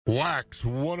Wax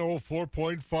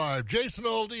 104.5. Jason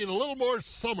Aldean, a little more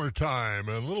summertime.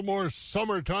 And a little more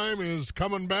summertime is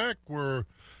coming back. We're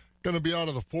going to be out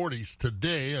of the 40s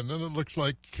today, and then it looks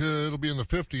like it'll be in the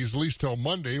 50s, at least till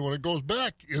Monday, when it goes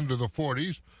back into the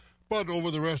 40s. But over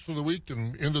the rest of the week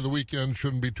and into the weekend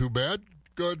shouldn't be too bad.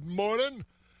 Good morning.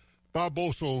 Bob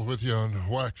Boesel with you on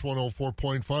Wax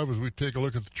 104.5 as we take a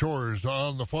look at the chores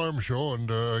on the farm show. And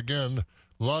again,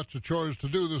 lots of chores to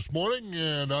do this morning,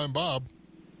 and I'm Bob.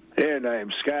 And I'm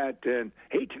Scott. And,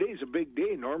 hey, today's a big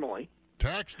day normally.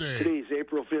 Tax day. Today's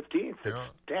April 15th. Yeah. It's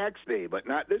tax day, but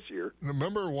not this year.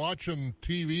 Remember watching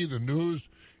TV, the news,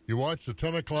 you watch the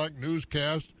 10 o'clock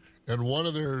newscast, and one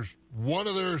of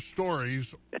their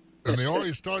stories, and they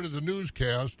always started the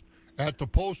newscast at the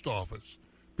post office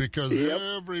because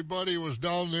everybody was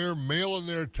down there mailing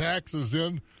their taxes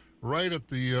in right at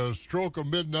the stroke of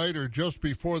midnight or just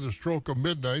before the stroke of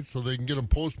midnight so they can get them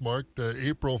postmarked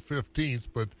April 15th.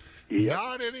 But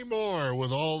not anymore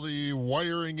with all the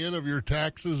wiring in of your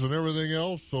taxes and everything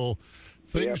else. So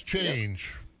things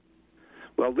change.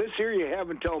 Well, this year you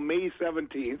have until May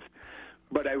 17th,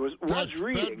 but I was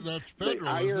reading. That's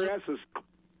federal, the IRS is,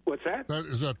 what's that?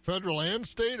 Is that federal and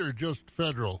state or just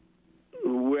federal?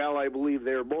 Well, I believe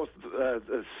they're both.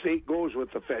 The state goes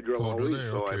with the federal always,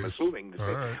 so I'm assuming.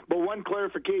 Right. But one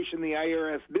clarification the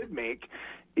IRS did make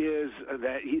is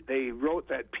that they wrote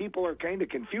that people are kind of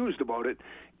confused about it.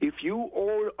 If you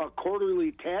owe a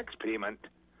quarterly tax payment,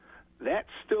 that's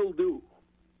still due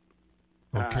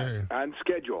on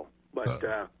schedule. But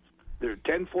they're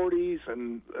 1040s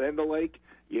and the like.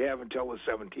 You have until the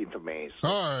 17th of May. So.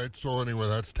 All right. So anyway,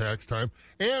 that's tax time.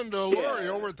 And Lori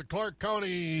over at the Clark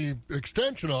County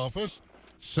Extension Office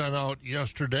sent out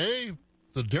yesterday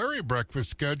the dairy breakfast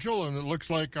schedule, and it looks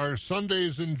like our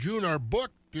Sundays in June are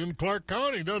booked in Clark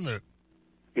County, doesn't it?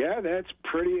 Yeah, that's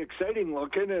pretty exciting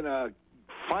looking, and a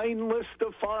fine list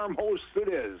of farm hosts it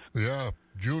is. Yeah,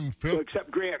 June 5th. So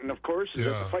except Granton, of course, is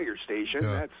at the fire station.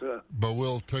 Yeah. That's But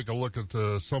we'll take a look at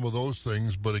some of those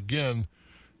things. But again,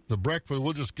 the breakfast,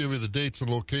 we'll just give you the dates and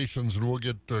locations, and we'll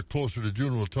get closer to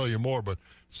June. We'll tell you more. But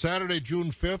Saturday,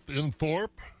 June 5th in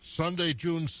Thorpe. Sunday,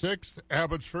 June 6th,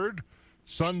 Abbotsford.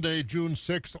 Sunday, June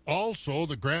 6th, also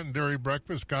the Granton Dairy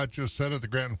Breakfast. Scott just said at the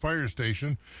Granton Fire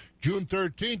Station. June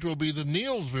 13th will be the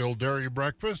Neilsville Dairy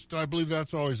Breakfast. I believe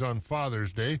that's always on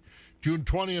Father's Day. June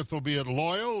 20th will be at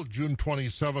Loyal. June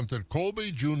 27th at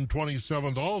Colby. June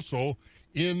 27th also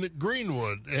in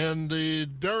Greenwood. And the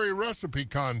Dairy Recipe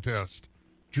Contest.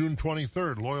 June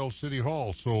 23rd, Loyal City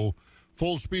Hall. So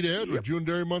full speed ahead with June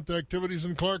Dairy Month activities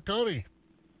in Clark County.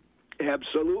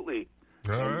 Absolutely.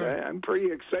 All right. I'm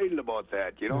pretty excited about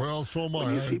that, you know. Well, so am I.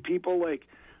 When you see people like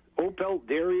Opel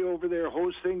Dairy over there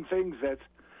hosting things,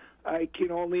 I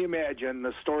can only imagine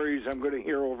the stories I'm going to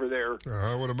hear over there.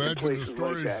 I would imagine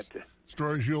the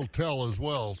stories you'll tell as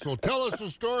well. So tell us a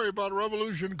story about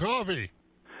Revolution Coffee.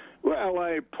 Well,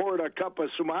 I poured a cup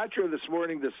of Sumatra this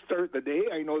morning to start the day.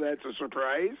 I know that's a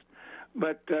surprise.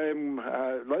 But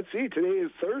let's see, today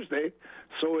is Thursday,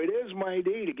 so it is my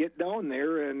day to get down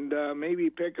there and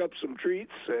maybe pick up some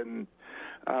treats and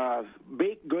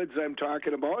baked goods I'm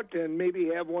talking about, and maybe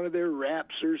have one of their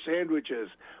wraps or sandwiches,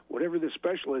 whatever the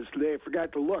special is today. I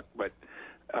forgot to look, but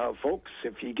folks,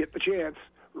 if you get the chance,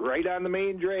 right on the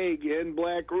main drag in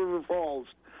Black River Falls,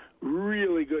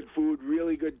 really good food,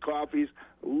 really good coffees,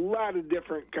 a lot of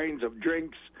different kinds of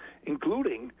drinks,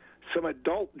 including some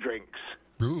adult drinks.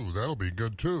 Ooh, that'll be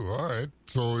good, too. All right.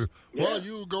 So, well,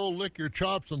 you go lick your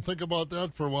chops and think about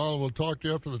that for a while, and we'll talk to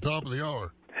you after the top of the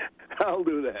hour. I'll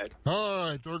do that. All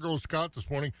right. There goes Scott this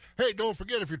morning. Hey, don't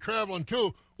forget, if you're traveling,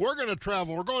 too, we're going to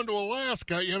travel. We're going to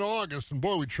Alaska in August, and,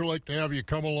 boy, we'd sure like to have you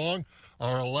come along.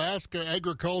 Our Alaska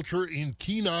Agriculture in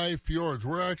Kenai Fjords.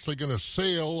 We're actually going to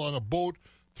sail on a boat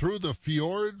through the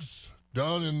fjords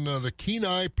down in the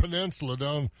Kenai Peninsula,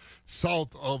 down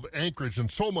south of Anchorage, and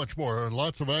so much more.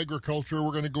 Lots of agriculture.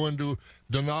 We're going to go into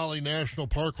Denali National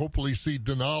Park, hopefully see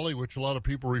Denali, which a lot of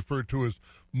people refer to as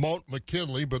Mount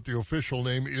McKinley, but the official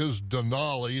name is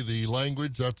Denali, the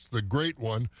language. That's the great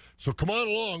one. So come on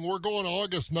along. We're going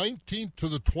August 19th to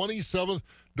the 27th.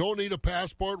 Don't need a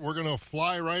passport. We're going to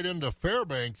fly right into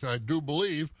Fairbanks, I do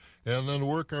believe, and then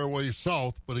work our way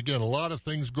south. But again, a lot of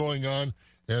things going on.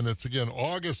 And it's, again,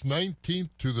 August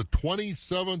 19th to the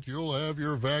 27th. You'll have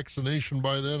your vaccination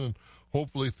by then, and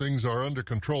hopefully things are under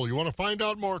control. You want to find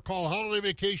out more, call Holiday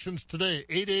Vacations today,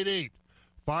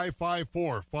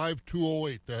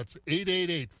 888-554-5208. That's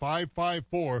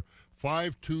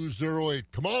 888-554-5208.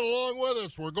 Come on along with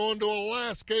us. We're going to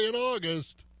Alaska in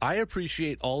August. I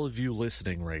appreciate all of you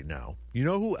listening right now. You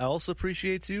know who else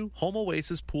appreciates you? Home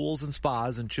Oasis Pools and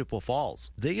Spas in Chippewa Falls.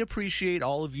 They appreciate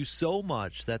all of you so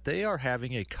much that they are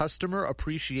having a Customer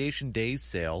Appreciation Days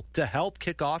sale to help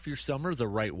kick off your summer the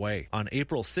right way. On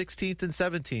April 16th and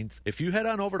 17th, if you head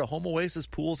on over to Home Oasis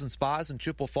Pools and Spas in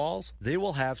Chippewa Falls, they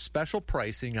will have special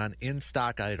pricing on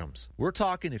in-stock items. We're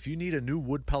talking if you need a new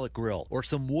wood pellet grill or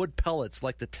some wood pellets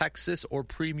like the Texas or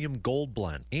Premium Gold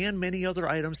Blend, and many other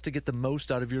items to get the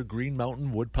most out of your Green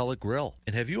Mountain wood pellet grill.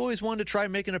 And have you always wanted to try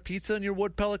making a pizza in your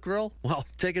wood pellet grill? Well,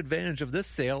 take advantage of this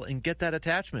sale and get that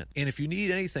attachment. And if you need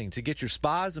anything to get your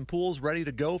spas and pools ready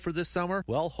to go for this summer,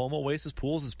 well, Home Oasis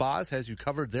Pools and Spas has you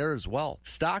covered there as well.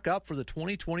 Stock up for the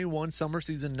 2021 summer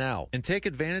season now and take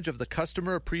advantage of the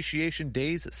Customer Appreciation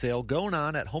Days sale going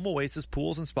on at Home Oasis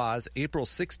Pools and Spas April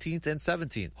 16th and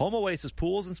 17th. Home Oasis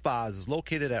Pools and Spas is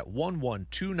located at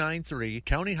 11293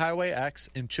 County Highway X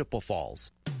in Chippewa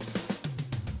Falls.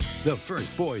 The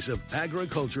first voice of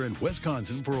agriculture in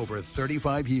Wisconsin for over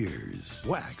 35 years.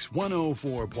 Wax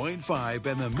 104.5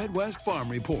 and the Midwest Farm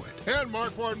Report. And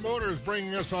Marquardt Motors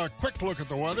bringing us a quick look at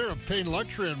the weather. Obtain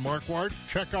luxury at Marquardt.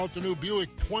 Check out the new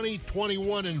Buick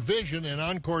 2021 Envision and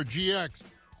Encore GX.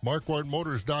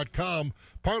 MarquardtMotors.com.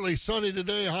 Partly sunny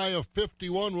today, high of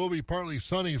 51. Will be partly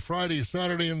sunny Friday,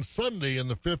 Saturday, and Sunday in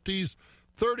the 50s.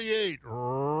 38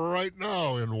 right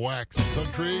now in Wax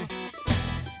Country.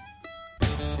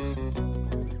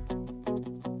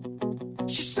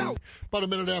 About a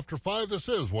minute after 5, this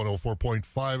is 104.5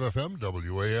 FM,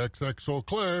 WAXX Eau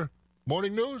Claire.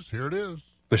 Morning news, here it is.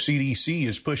 The CDC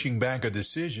is pushing back a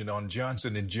decision on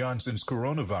Johnson & Johnson's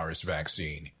coronavirus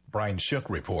vaccine. Brian Shook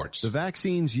reports. The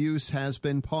vaccine's use has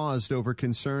been paused over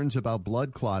concerns about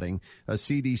blood clotting. A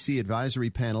CDC advisory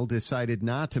panel decided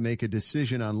not to make a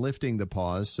decision on lifting the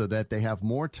pause so that they have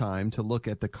more time to look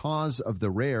at the cause of the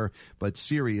rare but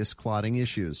serious clotting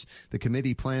issues. The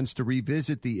committee plans to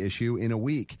revisit the issue in a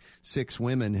week. 6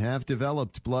 women have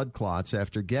developed blood clots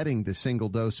after getting the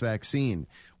single-dose vaccine.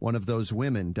 One of those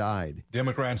women died.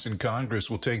 Democrats in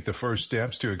Congress will take the first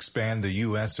steps to expand the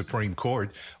U.S. Supreme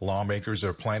Court. Lawmakers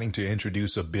are planning to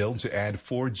introduce a bill to add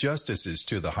 4 justices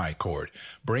to the High Court,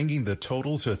 bringing the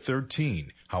total to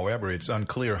 13. However, it's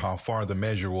unclear how far the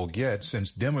measure will get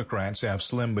since Democrats have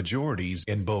slim majorities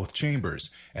in both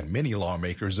chambers, and many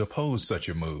lawmakers oppose such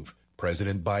a move.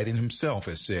 President Biden himself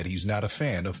has said he's not a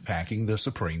fan of packing the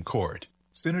Supreme Court.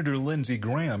 Senator Lindsey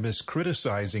Graham is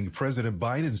criticizing President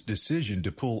Biden's decision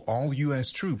to pull all U.S.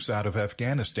 troops out of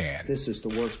Afghanistan. This is the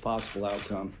worst possible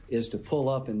outcome, is to pull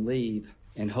up and leave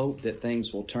and hope that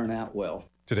things will turn out well.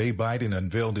 Today, Biden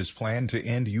unveiled his plan to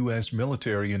end U.S.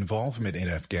 military involvement in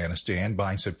Afghanistan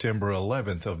by September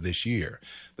 11th of this year.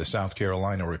 The South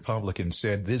Carolina Republican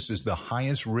said this is the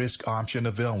highest risk option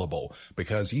available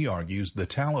because he argues the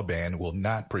Taliban will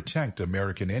not protect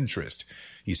American interest.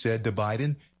 He said to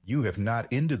Biden, "You have not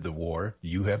ended the war,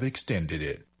 you have extended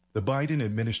it." The Biden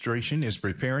administration is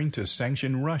preparing to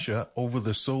sanction Russia over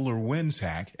the SolarWinds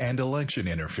hack and election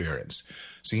interference.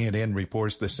 CNN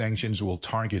reports the sanctions will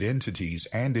target entities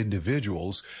and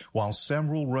individuals, while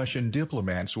several Russian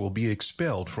diplomats will be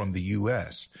expelled from the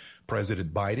U.S.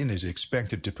 President Biden is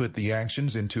expected to put the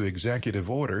actions into executive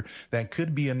order that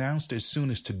could be announced as soon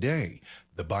as today.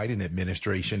 The Biden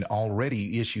administration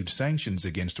already issued sanctions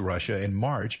against Russia in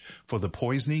March for the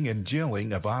poisoning and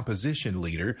jailing of opposition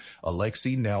leader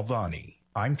Alexei Navalny.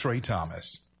 I'm Trey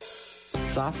Thomas.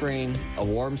 Soft rain, a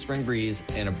warm spring breeze,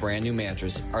 and a brand new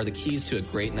mattress are the keys to a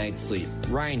great night's sleep.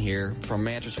 Ryan here from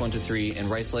Mattress 123 in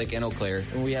Rice Lake and Eau Claire,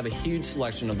 and we have a huge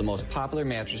selection of the most popular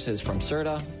mattresses from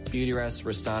Serta, Beautyrest,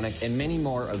 Restonic, and many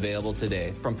more available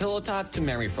today. From pillow top to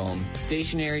memory foam,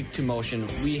 stationary to motion,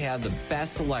 we have the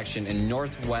best selection in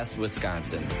Northwest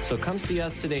Wisconsin. So come see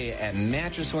us today at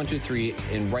Mattress 123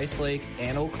 in Rice Lake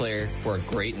and Eau Claire for a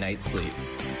great night's sleep.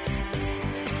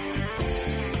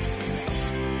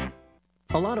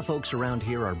 A lot of folks around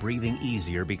here are breathing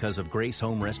easier because of Grace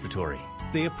Home Respiratory.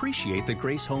 They appreciate that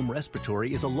Grace Home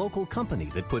Respiratory is a local company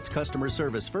that puts customer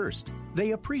service first.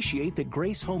 They appreciate that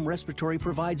Grace Home Respiratory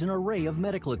provides an array of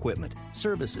medical equipment,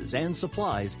 services, and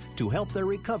supplies to help their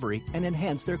recovery and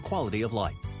enhance their quality of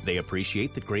life. They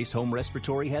appreciate that Grace Home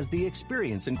Respiratory has the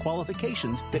experience and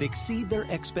qualifications that exceed their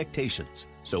expectations.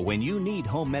 So when you need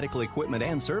home medical equipment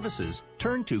and services,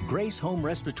 turn to Grace Home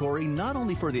Respiratory not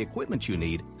only for the equipment you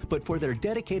need, but for their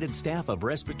dedicated staff of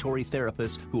respiratory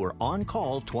therapists who are on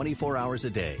call 24 hours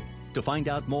a day. To find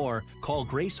out more, call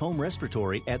Grace Home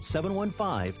Respiratory at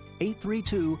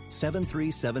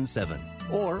 715-832-7377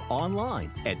 or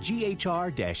online at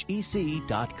ghr-ec.com.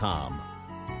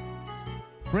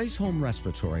 Grace Home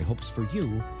Respiratory hopes for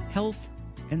you health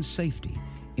and safety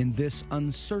in this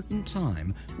uncertain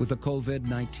time with the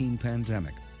COVID-19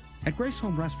 pandemic. At Grace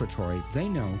Home Respiratory, they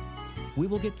know we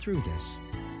will get through this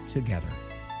together.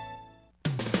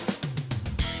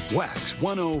 Wax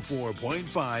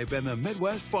 104.5 and the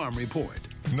Midwest Farm Report.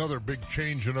 Another big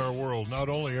change in our world. Not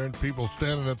only aren't people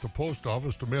standing at the post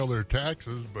office to mail their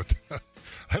taxes, but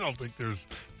I don't think there's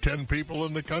 10 people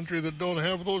in the country that don't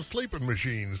have those sleeping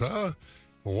machines, huh?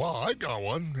 Well, I got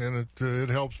one, and it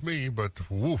helps me, but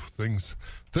things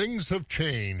have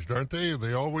changed, aren't they?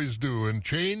 They always do. And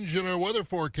change in our weather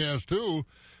forecast, too.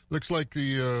 Looks like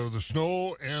the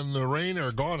snow and the rain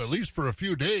are gone, at least for a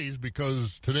few days,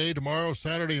 because today, tomorrow,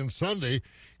 Saturday, and Sunday,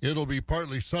 it'll be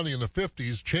partly sunny in the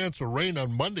 50s. Chance of rain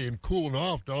on Monday and cooling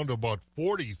off down to about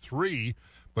 43,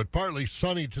 but partly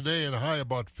sunny today and a high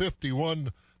about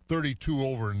 51, 32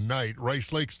 overnight.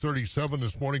 Rice Lake's 37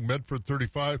 this morning, Medford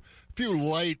 35. A few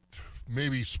light,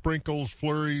 maybe sprinkles,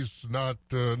 flurries, not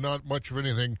much of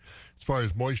anything as far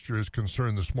as moisture is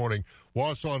concerned this morning.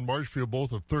 Wausau and Marshfield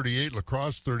both at 38, La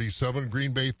Crosse 37,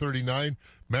 Green Bay 39,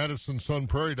 Madison, Sun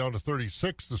Prairie down to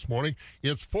 36 this morning.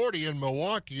 It's 40 in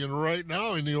Milwaukee, and right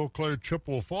now in the Eau Claire,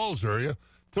 Chippewa Falls area,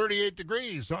 38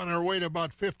 degrees, on our way to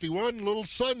about 51. Little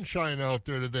sunshine out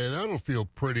there today. That'll feel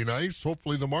pretty nice.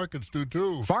 Hopefully the markets do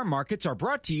too. Farm markets are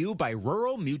brought to you by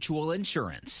Rural Mutual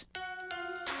Insurance.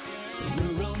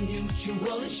 Rural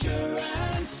Mutual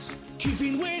Insurance,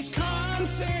 keeping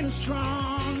Wisconsin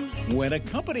strong. When a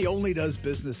company only does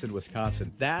business in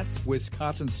Wisconsin, that's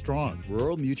Wisconsin Strong.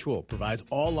 Rural Mutual provides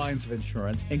all lines of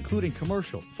insurance, including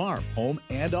commercial, farm, home,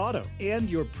 and auto. And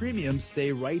your premiums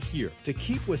stay right here to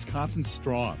keep Wisconsin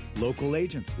strong. Local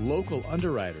agents, local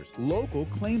underwriters, local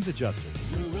claims adjusters.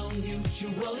 Rural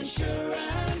Mutual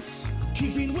Insurance,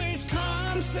 keeping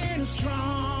Wisconsin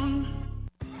strong.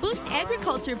 Boost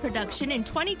agriculture production in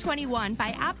 2021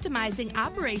 by optimizing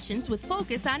operations with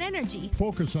Focus on Energy.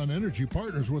 Focus on Energy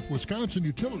partners with Wisconsin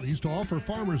Utilities to offer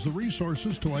farmers the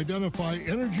resources to identify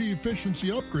energy efficiency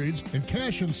upgrades and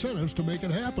cash incentives to make it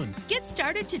happen. Get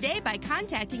started today by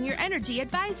contacting your energy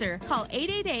advisor. Call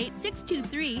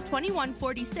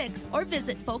 888-623-2146 or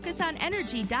visit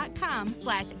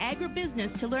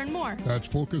focusonenergy.com/agribusiness to learn more. That's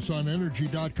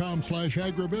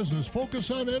focusonenergy.com/agribusiness. Focus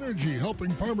on Energy,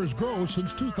 helping farmers grow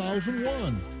since 2001.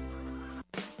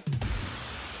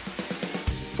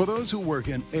 For those who work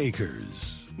in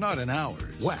acres, not in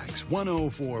hours, Wax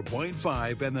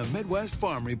 104.5 and the Midwest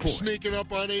Farm Report. Sneaking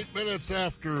up on 8 minutes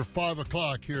after 5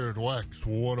 o'clock here at Wax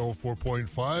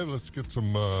 104.5. Let's get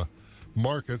some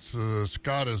markets.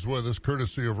 Scott is with us,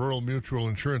 courtesy of Rural Mutual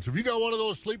Insurance. Have you got one of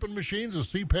those sleeping machines, a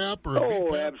CPAP or a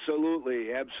BPAP?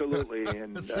 Absolutely.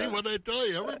 And see what I tell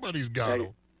you, everybody's got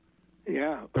them.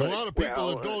 Yeah. There are a lot of people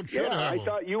that don't should have I them.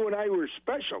 thought you and I were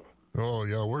special. Oh,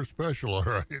 yeah, we're special, all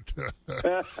right. Boy,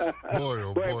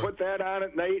 oh, boy. I put that on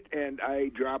at night, and I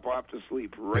drop off to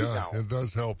sleep now. Yeah, it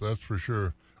does help, that's for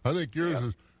sure. I think yours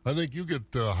is, I think you get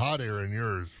hot air in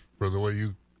yours for the way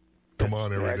you come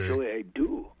on every day. Actually, I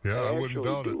do. Yeah, I wouldn't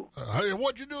doubt it. Hey,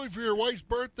 what'd you do for your wife's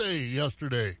birthday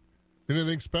yesterday?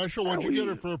 Anything special? What'd you get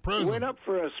her for a present? Went up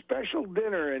for a special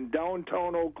dinner in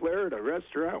downtown Eau Claire at a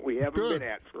restaurant we haven't been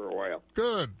at for a while.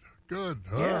 Good. All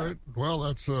right. Well,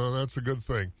 that's a good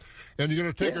thing. And you're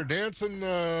going to take her dancing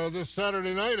this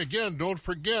Saturday night. Again, don't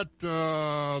forget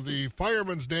the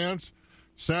Fireman's Dance,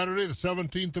 Saturday, the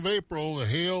 17th of April,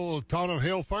 the Town of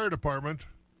Hale Fire Department.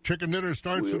 Chicken dinner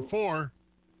starts at 4.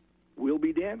 We'll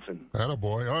be dancing.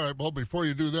 Attaboy. All right. Well, before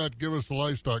you do that, give us the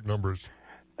livestock numbers.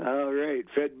 All right.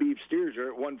 Fed beef steers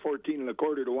are at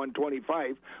 114.25 to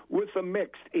 125, with a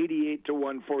mixed 88 to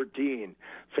 114.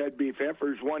 Fed beef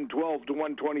heifers 112 to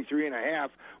 123.5,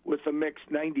 with a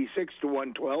mixed 96 to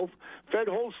 112. Fed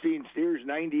Holstein steers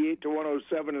 98 to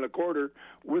 107.25,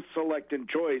 with select and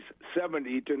choice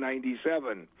 70 to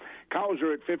 97. Cows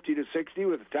are at 50 to 60,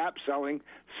 with the top selling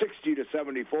 60 to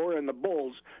 74, and the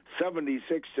bulls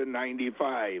 76 to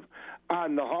 95.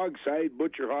 On the hog side,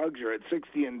 butcher hogs are at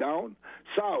 60 and down,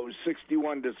 sows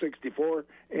 61 to 64,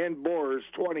 and boars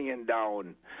 20 and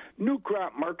down. New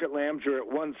crop market lambs are at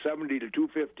 170 to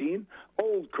 215,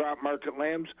 old crop market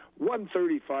lambs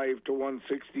 135 to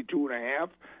 162.5,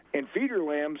 and feeder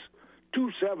lambs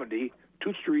 270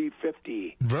 to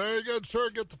 350. Very good, sir.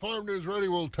 Get the farm news ready.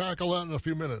 We'll tackle that in a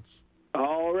few minutes.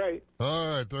 All right.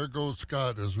 All right, there goes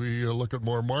Scott as we look at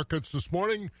more markets this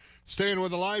morning. Staying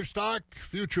with the livestock,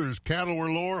 futures, cattle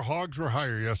were lower, hogs were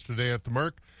higher yesterday at the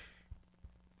Merc.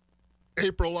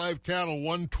 April live cattle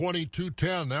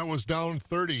 122.10, that was down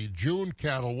 30. June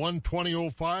cattle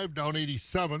 120.05, down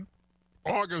 87.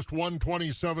 August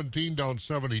 120.17, down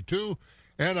 72.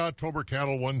 And October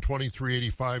cattle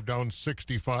 123.85, down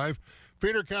 65.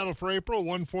 Feeder cattle for April,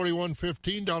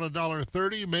 141.15, down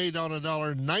 $1.30. May down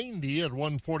 $1.90 at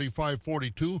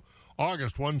 145.42.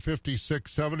 August,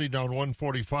 156.70, down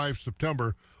 145.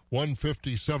 September,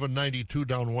 157.92,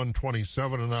 down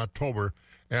 127. In October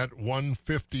at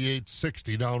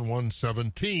 158.60, down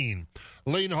 117.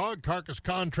 Lean hog carcass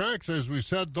contracts, as we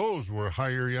said, those were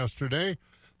higher yesterday.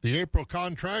 The April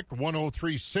contract,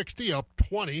 103.60, up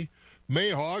 20.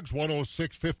 May hogs,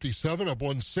 106.57, up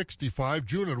 165.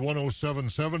 June at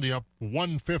 107.70, up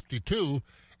 152.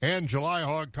 And July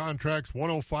hog contracts,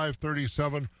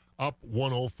 105.37, up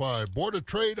 105. Board of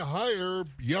Trade higher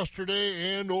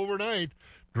yesterday and overnight.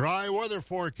 Dry weather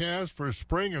forecast for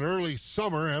spring and early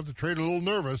summer have the trade a little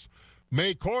nervous.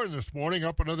 May corn this morning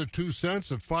up another 2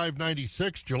 cents at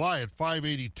 5.96. July at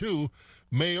 5.82.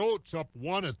 May oats up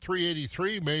 1 at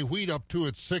 3.83. May wheat up 2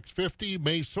 at 6.50.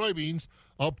 May soybeans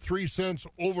up 3 cents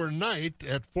overnight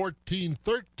at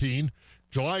 14.13.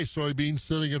 July soybeans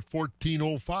sitting at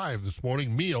 14.05 this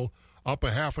morning. Meal up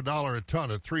 $0.50 a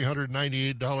ton at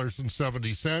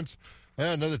 $398.70.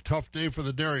 Another tough day for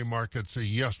the dairy markets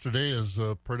yesterday as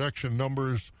production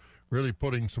numbers really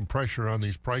putting some pressure on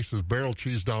these prices. Barrel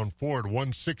cheese down 4 at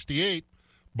 168.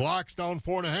 Blocks down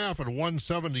 4.5 at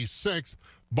 176.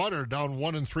 Butter down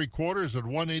 1 3/4 at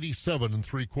 187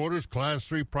 3/4. Class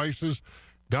 3 prices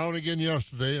down again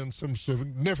yesterday and some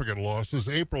significant losses.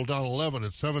 April down 11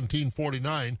 at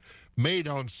 17.49. May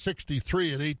down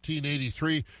 63 at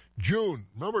 18.83. June,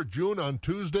 remember June on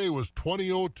Tuesday was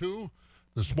 20.02.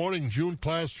 This morning, June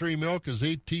Class 3 milk is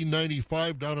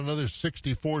 $18.95, down another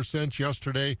 64 cents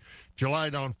yesterday. July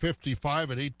down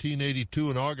 55 at $18.82,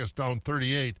 and August down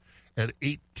 38 at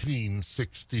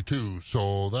 $18.62.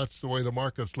 So that's the way the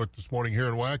markets look this morning here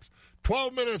in Wax.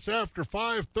 12 minutes after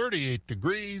 5, 38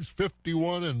 degrees,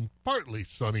 51 and partly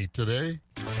sunny today.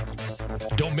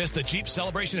 Don't miss the Jeep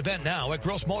Celebration event now at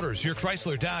Gross Motors, your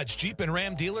Chrysler, Dodge, Jeep, and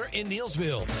Ram dealer in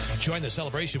Neillsville. Join the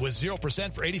celebration with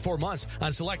 0% for 84 months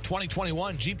on select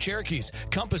 2021 Jeep Cherokees,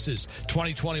 Compasses,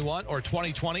 2021 or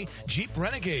 2020 Jeep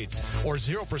Renegades, or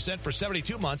 0% for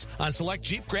 72 months on select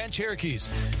Jeep Grand Cherokees.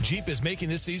 Jeep is making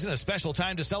this season a special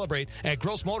time to celebrate at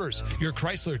Gross Motors, your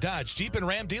Chrysler, Dodge, Jeep, and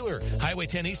Ram dealer, Highway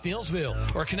 10 East Neillsville,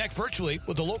 or connect virtually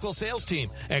with the local sales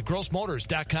team at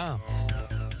grossmotors.com.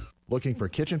 Looking for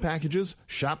kitchen packages?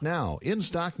 Shop now. In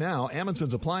stock now.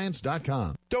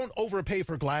 Amundsen'sAppliance.com. Don't overpay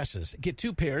for glasses. Get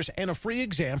 2 pairs and a free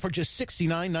exam for just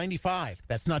 $69.95.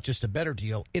 That's not just a better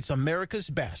deal. It's America's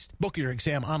best. Book your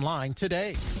exam online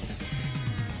today.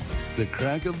 The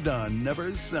crack of dawn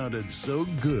never sounded so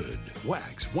good.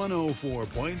 Wax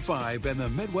 104.5 and the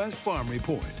Midwest Farm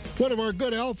Report. One of our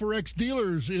good Alpha X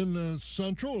dealers in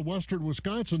central western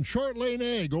Wisconsin, Short Lane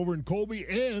Ag over in Colby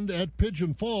and at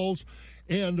Pigeon Falls.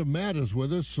 And Matt is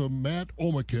with us, Matt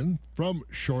Omakin from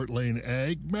Short Lane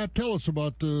Ag. Matt, tell us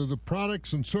about the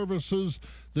products and services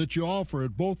that you offer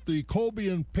at both the Colby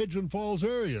and Pigeon Falls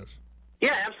areas.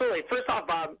 Yeah, absolutely. First off,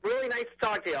 Bob, really nice to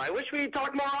talk to you. I wish we'd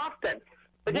talk more often.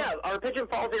 But yeah, our Pigeon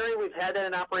Falls area, we've had that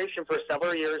in operation for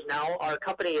several years now. Our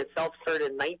company itself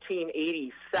started in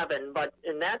 1987, but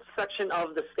in that section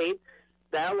of the state,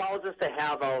 that allows us to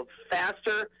have a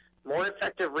faster, more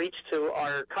effective reach to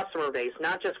our customer base,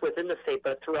 not just within the state,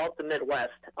 but throughout the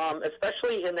Midwest,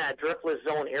 especially in that driftless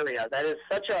zone area. That's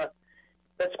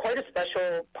quite a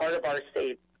special part of our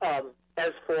state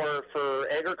as for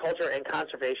agriculture and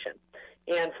conservation.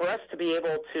 And for us to be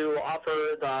able to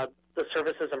offer the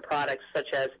services and products such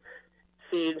as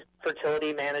seed,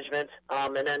 fertility management,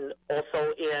 and then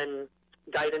also in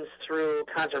guidance through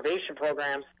conservation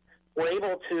programs, we're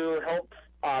able to help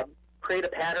create a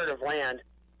pattern of land,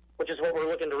 which is what we're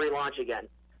looking to relaunch again,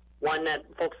 one that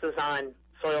focuses on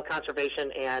soil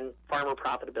conservation and farmer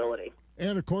profitability.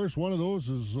 And, of course, one of those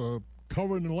is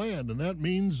covering the land, and that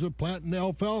means planting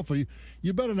alfalfa.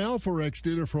 You've been an Alpha X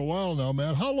dealer for a while now,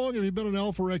 Matt. How long have you been an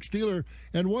Alpha X dealer,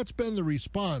 and what's been the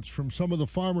response from some of the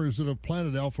farmers that have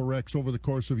planted Alpha X over the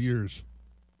course of years?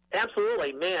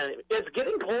 Absolutely, man. It's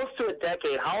getting close to a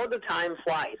decade. How the time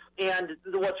flies. And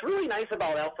what's really nice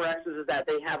about Alpha X is that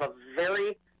they have a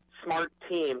very smart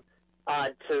team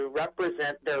to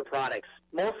represent their products.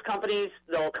 Most companies,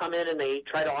 they'll come in and they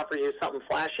try to offer you something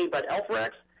flashy, but Alpha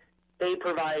X, they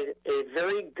provide a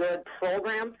very good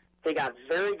program. They got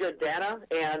very good data,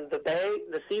 and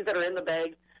the seeds that are in the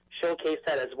bag showcase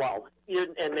that as well.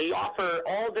 And they offer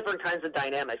all different kinds of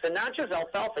dynamics, and not just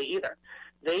alfalfa either.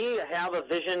 They have a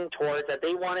vision towards that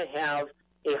they want to have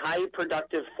a high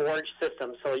productive forage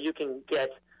system, so you can get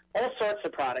all sorts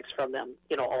of products from them.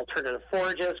 You know, alternative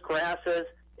forages, grasses.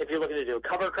 If you're looking to do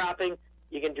cover cropping,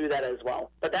 you can do that as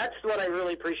well. But that's what I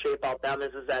really appreciate about them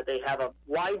is that they have a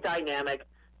wide dynamic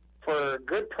for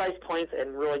good price points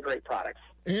and really great products.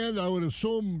 And I would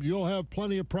assume you'll have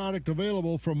plenty of product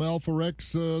available from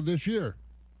Alforex this year.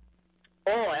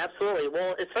 Oh, absolutely.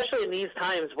 Well, especially in these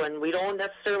times when we don't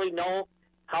necessarily know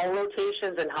how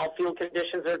rotations and how field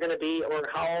conditions are going to be, or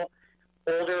how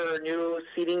older or new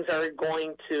seedings are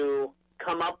going to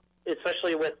come up,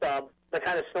 especially with the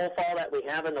kind of snowfall that we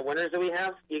have and the winters that we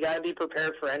have. You got to be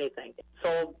prepared for anything.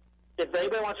 So if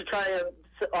anybody wants to try to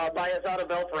buy us out of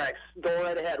Alforex, go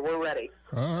right ahead. We're ready.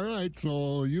 All right,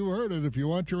 so you heard it. If you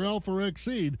want your Alforex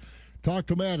seed, talk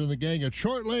to Matt and the gang at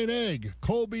Short Lane Ag,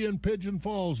 Colby and Pigeon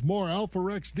Falls. More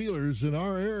Alforex dealers in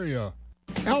our area.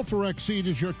 Alforex Seed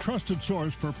is your trusted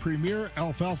source for premier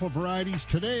alfalfa varieties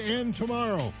today and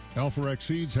tomorrow. Alforex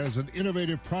Seeds has an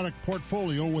innovative product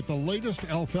portfolio with the latest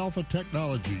alfalfa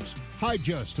technologies.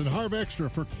 High-Just and Harv Extra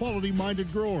for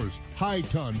quality-minded growers, High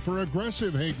Ton for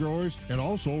aggressive hay growers, and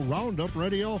also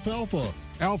Roundup-ready alfalfa.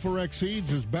 Alforex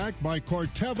Seeds is backed by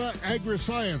Corteva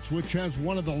Agriscience, which has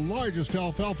one of the largest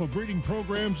alfalfa breeding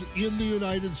programs in the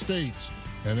United States.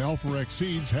 And Alforex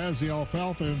Seeds has the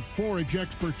alfalfa and forage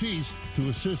expertise to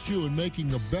assist you in making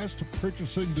the best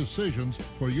purchasing decisions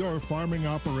for your farming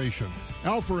operation.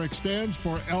 Alforex stands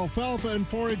for Alfalfa and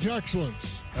Forage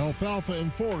Excellence. Alfalfa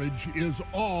and forage is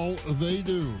all they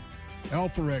do.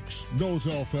 Alforex knows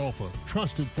alfalfa,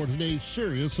 trusted for today's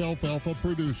serious alfalfa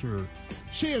producer.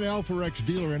 See an Alforex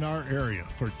dealer in our area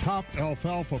for top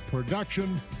alfalfa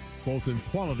production, both in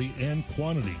quality and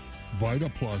quantity.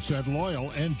 Vita Plus at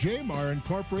Loyal and Jmar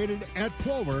Incorporated at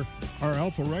Plover are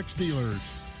Alforex dealers.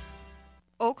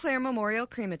 Eau Claire Memorial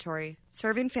Crematory,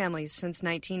 serving families since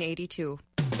 1982.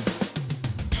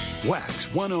 Wax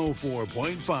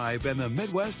 104.5 and the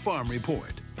Midwest Farm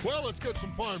Report. Well, let's get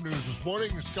some farm news this morning.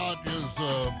 Scott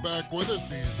is back with us.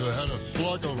 He's had a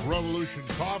slug of Revolution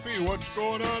coffee. What's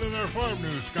going on in our farm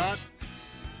news, Scott?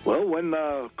 Well, when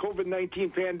the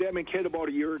COVID-19 pandemic hit about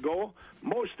a year ago,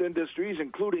 most industries,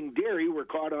 including dairy, were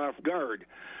caught off guard.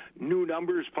 New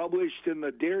numbers published in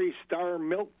the Dairy Star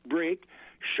Milk Break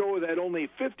show that only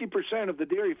 50% of the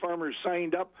dairy farmers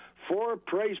signed up for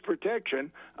price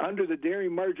protection under the Dairy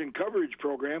Margin Coverage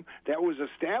Program that was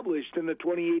established in the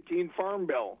 2018 Farm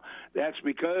Bill. That's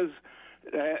because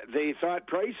they thought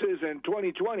prices in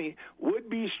 2020 would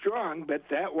be strong, but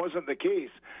that wasn't the case.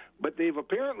 But they've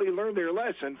apparently learned their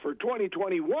lesson. For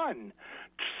 2021,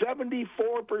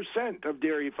 74% of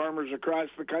dairy farmers across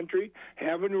the country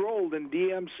have enrolled in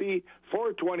DMC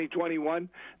for 2021.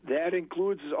 That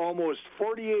includes almost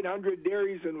 4,800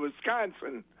 dairies in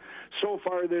Wisconsin. So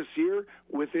far this year,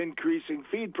 with increasing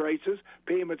feed prices,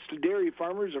 payments to dairy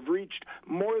farmers have reached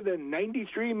more than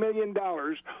 $93 million,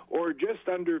 or just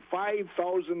under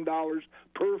 $5,000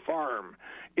 per farm.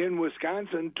 In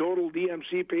Wisconsin, total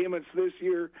DMC payments this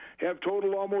year have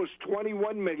totaled almost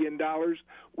 $21 million,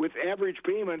 with average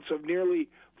payments of nearly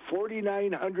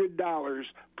 $4,900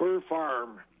 per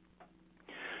farm.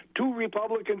 Two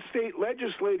Republican state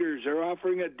legislators are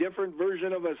offering a different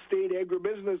version of a state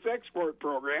agribusiness export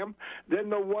program than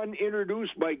the one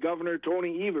introduced by Governor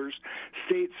Tony Evers.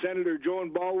 State Senator Joan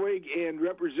Ballweg and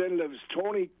Representative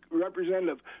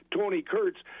Tony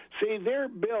Kurtz say their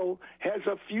bill has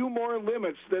a few more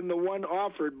limits than the one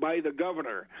offered by the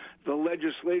governor. The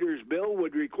legislators' bill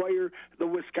would require the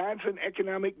Wisconsin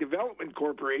Economic Development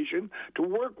Corporation to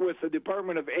work with the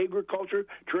Department of Agriculture,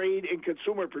 Trade, and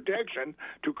Consumer Protection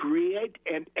to create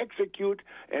and execute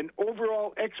an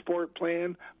overall export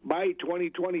plan by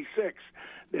 2026.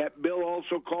 That bill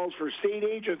also calls for state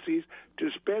agencies to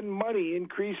spend money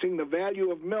increasing the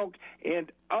value of milk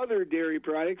and other dairy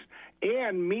products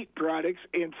and meat products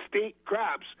and state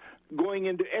crops going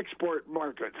into export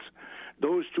markets.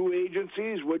 Those two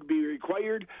agencies would be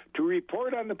required to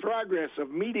report on the progress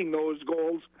of meeting those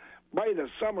goals by the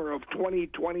summer of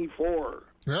 2024.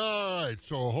 All right,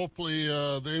 so hopefully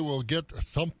they will get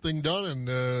something done, and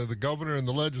the governor and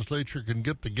the legislature can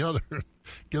get together and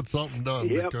get something done.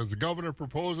 Yep. Because the governor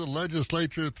proposes, the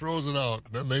legislature throws it out,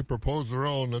 then they propose their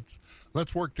own.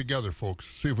 Let's work together, folks.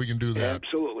 See if we can do that.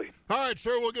 Absolutely. All right,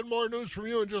 sir, we'll get more news from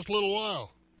you in just a little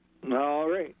while. All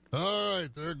right. All right,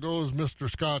 there goes Mr.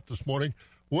 Scott this morning.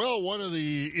 Well, one of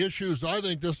the issues, I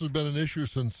think this has been an issue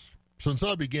since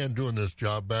I began doing this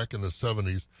job back in the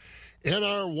 70s.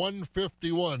 NR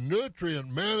 151,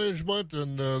 nutrient management,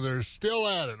 and they're still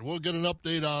at it. We'll get an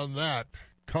update on that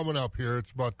coming up here.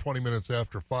 It's about 20 minutes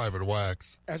after 5 at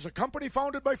Wax. As a company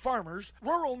founded by farmers,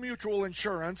 Rural Mutual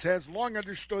Insurance has long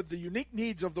understood the unique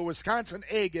needs of the Wisconsin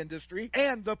ag industry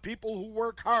and the people who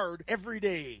work hard every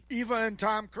day. Eva and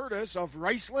Tom Curtis of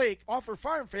Rice Lake offer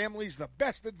farm families the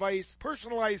best advice,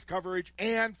 personalized coverage,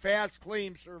 and fast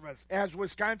claim service. As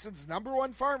Wisconsin's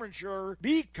 #1 farm insurer,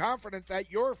 be confident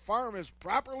that your farm is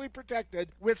properly protected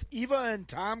with Eva and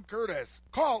Tom Curtis.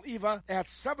 Call Eva at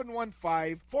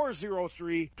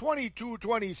 715-403-2223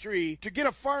 to get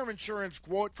a farm insurance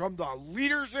quote from the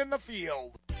leaders in the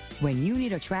field. When you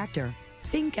need a tractor,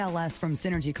 think LS from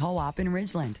Synergy Co-op in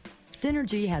Ridgeland.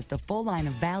 Synergy has the full line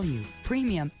of value,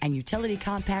 premium, and utility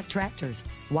compact tractors.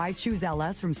 Why choose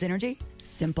LS from Synergy?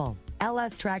 Simple.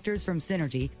 LS tractors from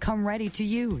Synergy come ready to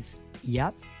use.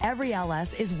 Yep, every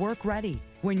LS is work ready.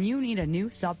 When you need a new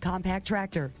subcompact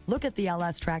tractor, look at the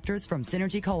LS tractors from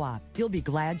Synergy Co-op. You'll be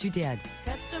glad you did.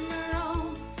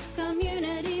 Customer-owned,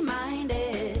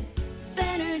 community-minded,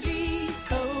 Synergy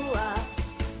Co-op.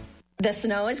 The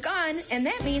snow is gone, and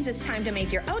that means it's time to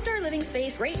make your outdoor living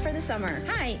space great for the summer.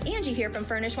 Hi, Angie here from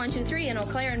Furnish 123 in Eau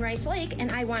Claire and Rice Lake,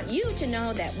 and I want you to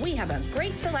know that we have a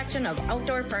great selection of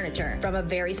outdoor furniture. From a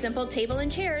very simple table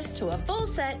and chairs to a full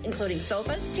set, including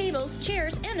sofas, tables,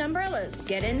 chairs, and umbrellas.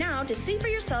 Get in now to see for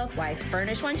yourself why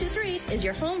Furnish 123 is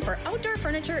your home for outdoor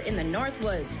furniture in the North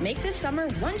Woods. Make this summer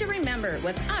one to remember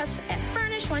with us at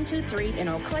Furnish 123 in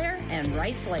Eau Claire and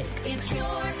Rice Lake. It's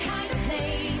your kind of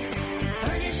place.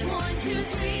 Furnish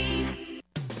 123.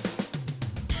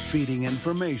 Feeding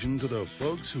information to the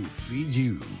folks who feed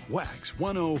you. Wax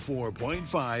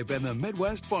 104.5 and the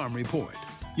Midwest Farm Report.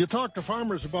 You talk to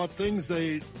farmers about things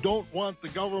they don't want the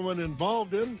government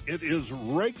involved in. It is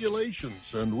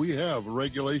regulations, and we have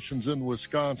regulations in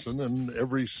Wisconsin, and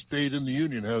every state in the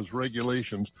union has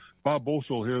regulations. Bob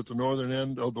Bosel here at the northern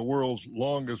end of the world's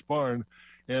longest barn.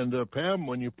 And, Pam,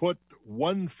 when you put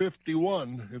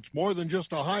 151, it's more than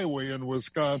just a highway in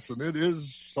Wisconsin. It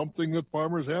is something that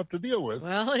farmers have to deal with.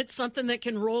 Well, it's something that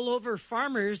can roll over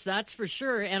farmers, that's for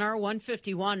sure. NR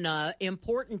 151,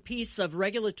 important piece of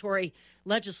regulatory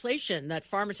legislation that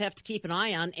farmers have to keep an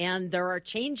eye on, and there are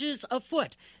changes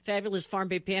afoot. Fabulous Farm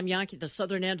Bay Pam Yankee, the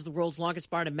southern end of the world's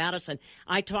longest barn in Madison.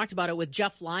 I talked about it with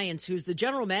Jeff Lyons, who's the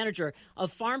general manager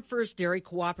of Farm First Dairy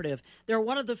Cooperative. They're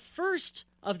one of the first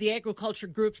of the agriculture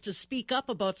groups to speak up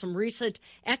about some recent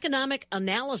economic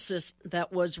analysis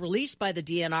that was released by the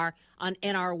DNR on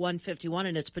NR 151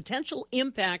 and its potential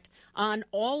impact on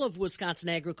all of Wisconsin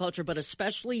agriculture, but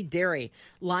especially dairy.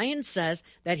 Lyons says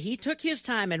that he took his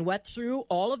time and went through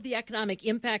all of the economic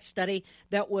impact study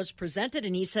that was presented,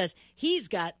 and he says he's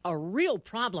got a real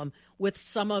problem with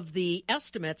some of the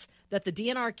estimates that the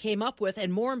DNR came up with,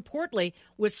 and more importantly,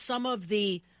 with some of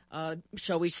the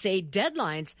shall we say,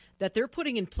 deadlines that they're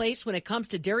putting in place when it comes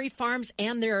to dairy farms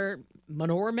and their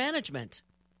manure management.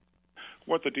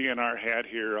 What the DNR had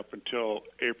here up until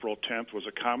April 10th was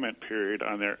a comment period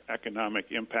on their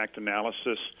economic impact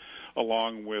analysis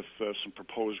along with some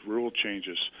proposed rule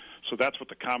changes. So that's what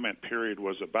the comment period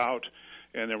was about.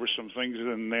 And there were some things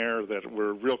in there that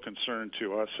were real concern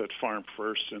to us at Farm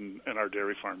First and our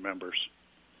dairy farm members.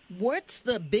 What's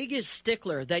the biggest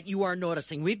stickler that you are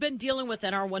noticing? We've been dealing with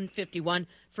NR 151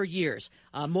 for years.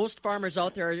 Most farmers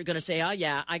out there are going to say, oh,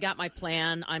 yeah, I got my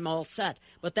plan, I'm all set.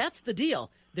 But that's the deal.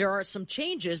 There are some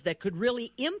changes that could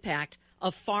really impact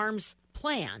a farm's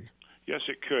plan. Yes,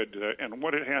 it could. And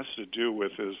what it has to do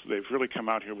with is they've really come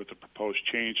out here with the proposed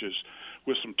changes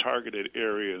with some targeted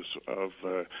areas of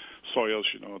soils,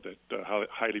 that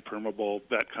highly permeable,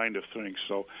 that kind of thing.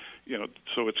 So,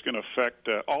 so it's going to affect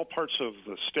all parts of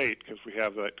the state because we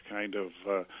have that kind of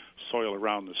soil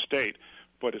around the state.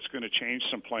 But it's going to change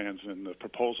some plans in the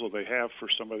proposal they have for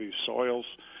some of these soils.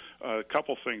 A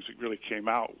couple things that really came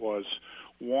out was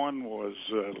one was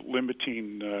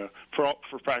limiting,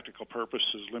 for practical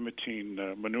purposes, limiting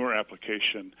manure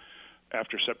application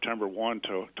after September 1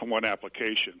 to one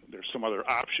application. There's some other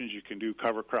options you can do,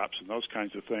 cover crops and those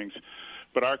kinds of things.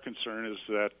 But our concern is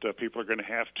that people are going to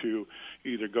have to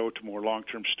either go to more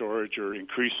long-term storage or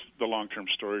increase the long-term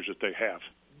storage that they have.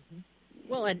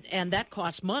 Well, and that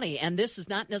costs money, and this is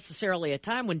not necessarily a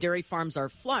time when dairy farms are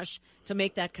flush to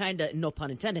make that kind of, no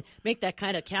pun intended, make that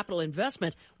kind of capital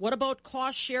investment. What about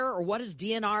cost share, or what is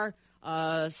DNR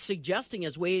suggesting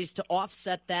as ways to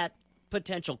offset that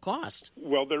potential cost?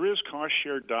 Well, there is cost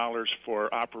share dollars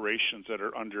for operations that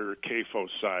are under CAFO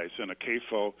size, and a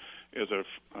CAFO is an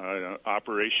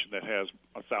operation that has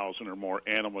 1,000 or more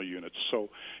animal units. So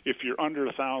if you're under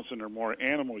 1,000 or more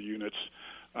animal units,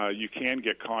 you can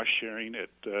get cost sharing at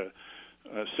 70%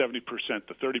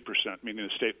 to 30%, meaning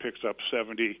the state picks up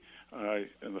 70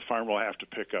 and the farmer will have to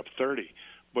pick up 30.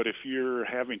 But if you're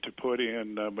having to put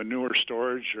in manure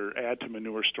storage or add to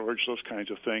manure storage, those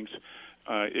kinds of things,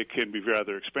 it can be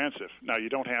rather expensive. Now, you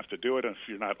don't have to do it if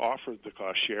you're not offered the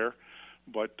cost share,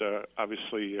 but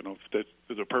obviously,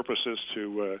 the purpose is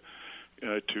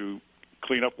to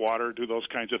clean up water, do those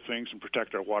kinds of things, and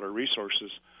protect our water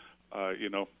resources.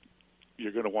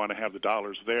 You're going to want to have the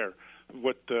dollars there.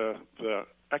 What the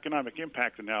economic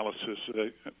impact analysis,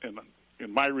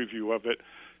 in my review of it,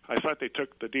 I thought the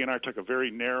DNR took a very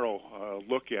narrow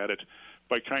look at it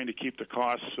by trying to keep the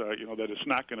costs, that it's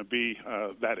not going to be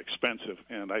that expensive,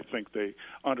 and I think they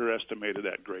underestimated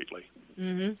that greatly.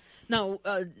 Mm-hmm. Now,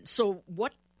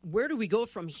 where do we go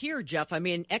from here, Jeff? I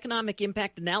mean, economic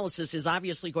impact analysis is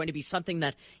obviously going to be something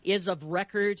that is of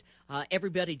record.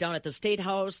 Everybody down at the State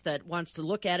House that wants to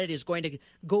look at it is going to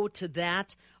go to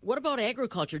that. What about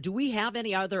agriculture? Do we have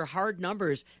any other hard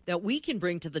numbers that we can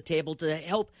bring to the table to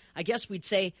help, I guess we'd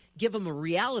say, give them a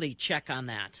reality check on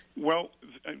that? Well,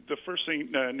 the first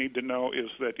thing I need to know is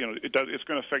that, it's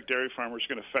going to affect dairy farmers, it's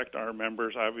going to affect our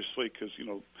members, obviously, because,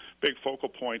 big focal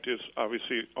point is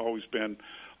obviously always been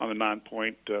on the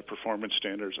non-point performance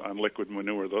standards on liquid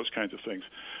manure, those kinds of things.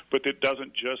 But it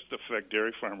doesn't just affect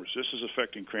dairy farmers. This is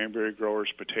affecting cranberry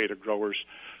growers, potato growers,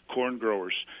 corn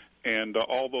growers, and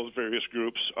all those various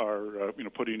groups are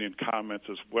putting in comments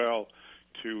as well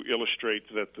to illustrate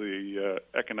that the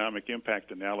economic impact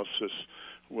analysis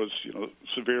was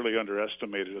severely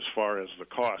underestimated as far as the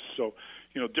cost. So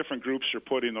different groups are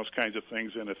putting those kinds of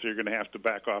things in. If you're going to have to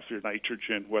back off your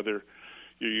nitrogen, whether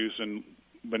you're using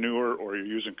manure or you're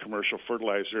using commercial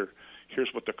fertilizer, here's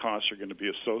what the costs are going to be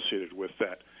associated with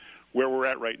that. Where we're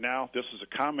at right now, this is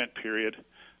a comment period,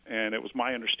 and it was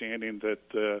my understanding that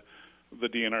the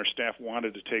DNR staff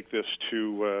wanted to take this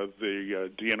to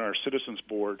the DNR Citizens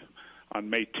Board on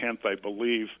May 10th, I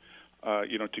believe,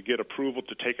 to get approval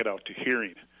to take it out to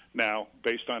hearing. Now,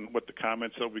 based on what the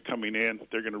comments that will be coming in,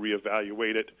 they're going to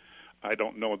reevaluate it. I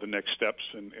don't know the next steps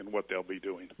and what they'll be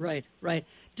doing. Right.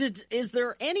 Is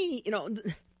there any,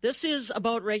 this is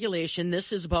about regulation.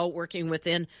 This is about working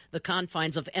within the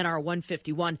confines of NR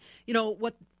 151.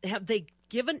 What have they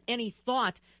given any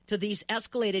thought to these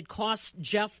escalated costs,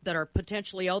 Jeff, that are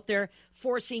potentially out there,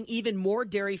 forcing even more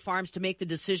dairy farms to make the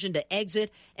decision to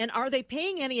exit? And are they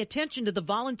paying any attention to the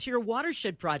volunteer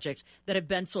watershed projects that have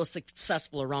been so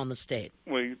successful around the state?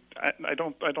 Well, I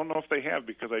don't know if they have,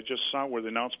 because I just saw where the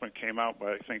announcement came out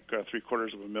by, I think,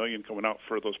 $750,000 coming out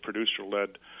for those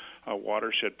producer-led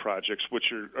watershed projects,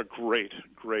 which are a great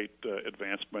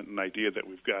advancement and idea that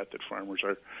we've got, that farmers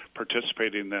are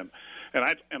participating in them. And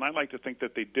I like to think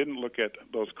that they didn't look at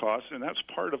those costs, and that's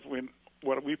part of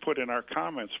what we put in our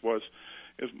comments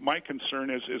is my concern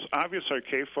is obvious our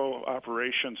CAFO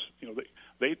operations,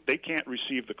 they can't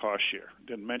receive the cost share.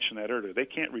 Didn't mention that earlier. They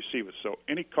can't receive it. So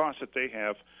any cost that they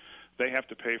have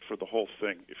to pay for the whole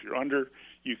thing. If you're under,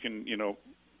 you can,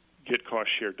 get cost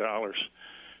share dollars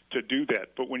to do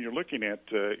that. But when you're looking at,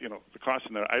 the cost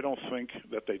in there, I don't think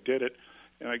that they did it.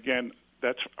 And again,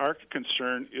 that's our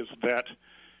concern, is that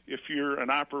if you're an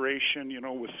operation,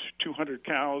 with 200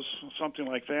 cows, something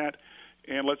like that,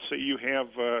 and let's say you have,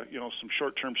 some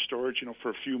short-term storage, for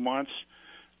a few months,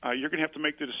 you're going to have to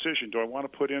make the decision, do I want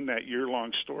to put in that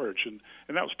year-long storage? And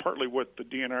that was partly what the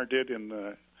DNR did in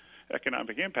the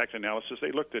economic impact analysis.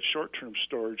 They looked at short-term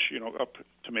storage, up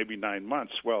to maybe 9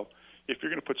 months. Well, if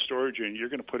you're going to put storage in, you're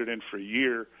going to put it in for a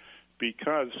year,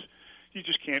 because you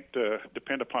just can't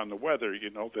depend upon the weather.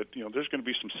 There's going to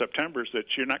be some Septembers that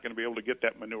you're not going to be able to get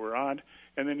that manure on,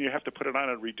 and then you have to put it on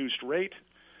at a reduced rate.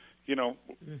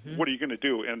 What are you going to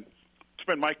do? And it's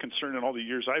been my concern in all the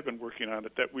years I've been working on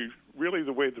it, that we really,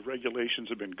 the way the regulations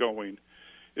have been going,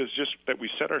 is just that we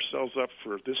set ourselves up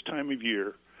for this time of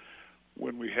year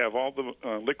when we have all the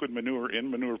liquid manure in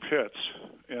manure pits,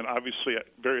 and obviously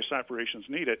various operations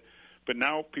need it, but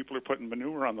now people are putting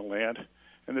manure on the land,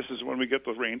 and this is when we get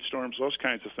the rainstorms, those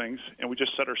kinds of things, and we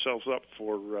just set ourselves up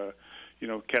for,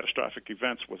 catastrophic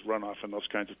events with runoff and those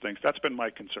kinds of things. That's been my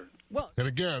concern. And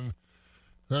again,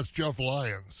 that's Jeff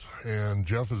Lyons, and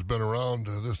Jeff has been around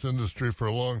this industry for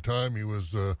a long time. He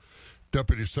was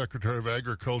Deputy Secretary of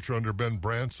Agriculture under Ben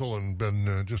Bransel, and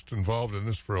been just involved in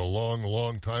this for a long,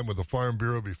 long time with the Farm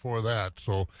Bureau before that.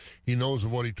 So he knows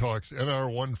of what he talks. NR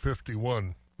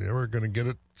 151. They ever going to get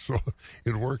it so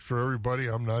it works for everybody?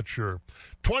 I'm not sure.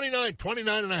 29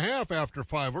 and a half after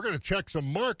 5. We're going to check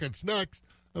some markets next.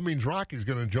 That means Rocky's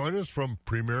going to join us from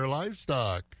Premier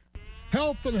Livestock.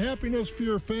 Health and happiness for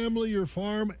your family, your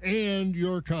farm, and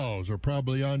your cows are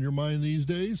probably on your mind these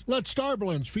days. Let Star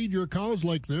Blends feed your cows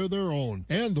like they're their own.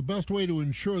 And the best way to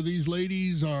ensure these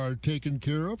ladies are taken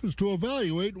care of is to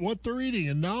evaluate what they're eating.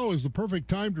 And now is the perfect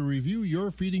time to review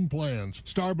your feeding plans.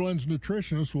 Star Blends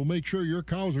nutritionists will make sure your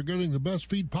cows are getting the best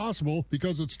feed possible,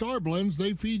 because at Star Blends,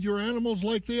 they feed your animals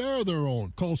like they are their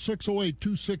own. Call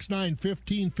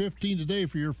 608-269-1515 today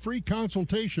for your free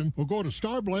consultation, or go to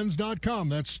starblends.com.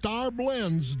 That's starblends.com.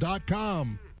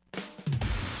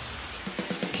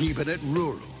 Keeping it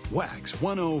rural. Wax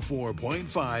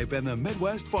 104.5 and the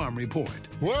Midwest Farm Report.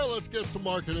 Well, let's get some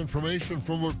market information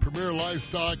from our Premier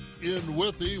Livestock in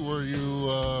Withee, where you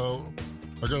are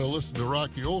going to listen to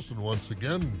Rocky Olson once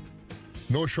again.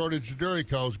 No shortage of dairy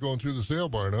cows going through the sale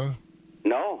barn, huh?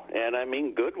 No, and I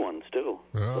mean good ones, too.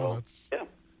 Well, yeah.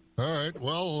 All right.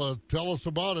 Well, tell us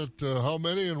about it. How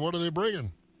many and what are they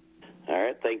bringing? All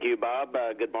right. Thank you, Bob.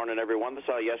 Good morning, everyone. This is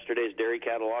how yesterday's dairy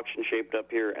cattle auction shaped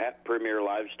up here at Premier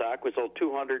Livestock. We sold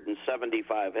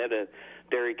 275 head of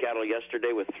dairy cattle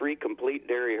yesterday with 3 complete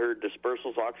dairy herd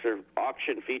dispersals.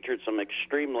 Auction featured some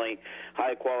extremely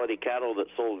high-quality cattle that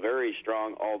sold very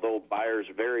strong, although buyers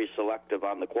very selective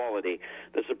on the quality.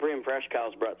 The Supreme Fresh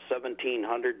cows brought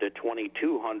 1,700 to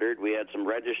 2,200. We had some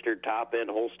registered top-end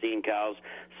Holstein cows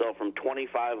sell from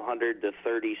 2,500 to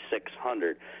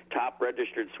 3,600. Top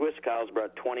registered Swiss cows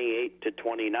brought 2,800 to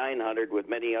 2,900, with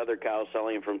many other cows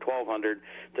selling from 1,200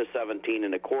 to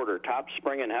 17.25. Top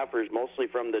spring and heifers, mostly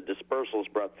from the dispersals,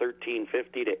 brought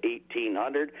 1,350 to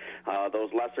 1,800.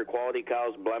 Those lesser quality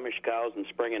cows, blemish cows, and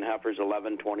spring and heifers,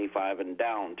 1,125 and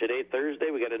down. Today, Thursday,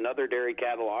 we got another dairy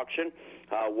cattle auction.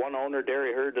 One owner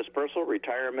dairy herd dispersal,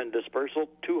 retirement dispersal,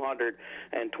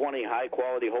 220 high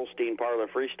quality Holstein parlor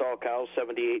freestall cows,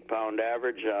 78-pound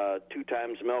average, 2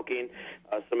 times milking.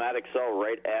 Somatic sell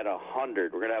right at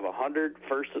 100. We're going to have 100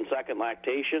 first and second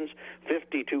lactations,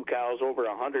 52 cows over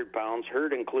 100 pounds.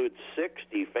 Herd includes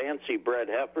 60 fancy bred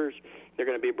heifers. They're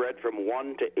going to be bred from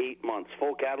 1 to 8 months.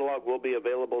 Full catalog will be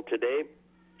available today,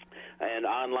 and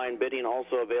online bidding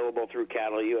also available through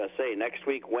Cattle USA. Next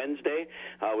week, Wednesday,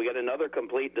 we got another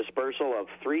complete dispersal of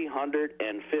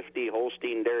 350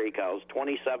 Holstein dairy cows,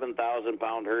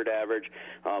 27,000-pound herd average,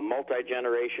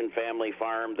 multi-generation family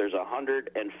farm. There's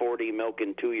 140 milk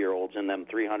and 2-year-olds in them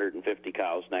 350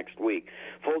 cows next week.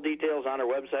 Full details on our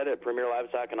website at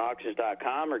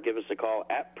premierlivestockandauctions.com, or give us a call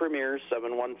at Premier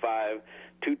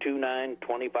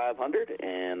 715-229-2500,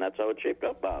 and that's how it shaped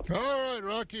up, Bob. All right,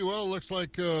 Rocky. Well, looks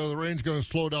like the rain's going to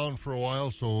slow down for a while,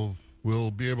 so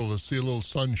we'll be able to see a little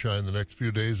sunshine the next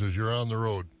few days as you're on the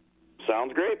road.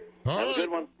 Sounds great. All Have right. a good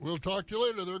one. We'll talk to you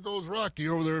later. There goes Rocky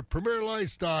over there at Premier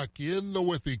Livestock in the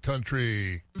Withee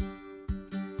country.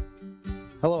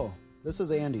 Hello, this is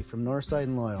Andy from Northside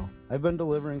and Loyal. I've been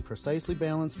delivering precisely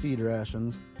balanced feed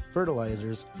rations,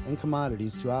 fertilizers, and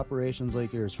commodities to operations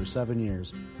like yours for 7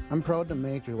 years. I'm proud to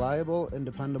make reliable and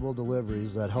dependable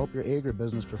deliveries that help your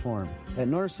agribusiness perform. At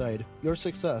Northside, your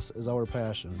success is our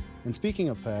passion. And speaking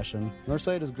of passion,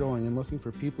 Northside is growing and looking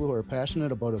for people who are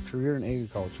passionate about a career in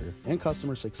agriculture and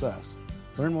customer success.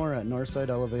 Learn more at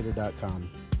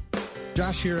northsideelevator.com.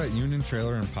 Josh here at Union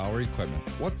Trailer and Power Equipment.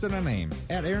 What's in a name?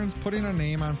 At Aaron's, putting a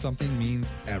name on something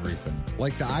means everything.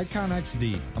 Like the Icon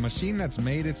XD, a machine that's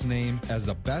made its name as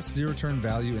the best zero-turn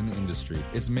value in the industry.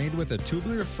 It's made with a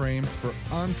tubular frame for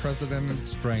unprecedented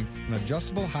strength, an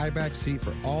adjustable high-back seat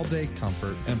for all-day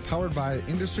comfort, and powered by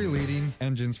industry-leading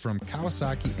engines from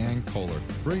Kawasaki and Kohler.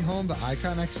 Bring home the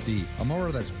Icon XD, a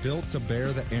mower that's built to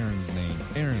bear the Aaron's name.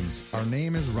 Aaron's, our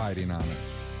name is riding on it.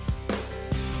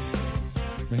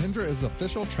 Mahindra is the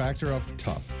official tractor of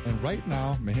Tough, and right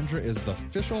now, Mahindra is the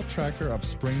official tractor of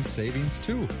Spring Savings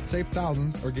too. Save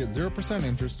thousands or get 0%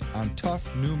 interest on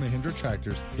Tough new Mahindra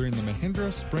tractors during the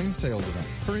Mahindra Spring Sales Event.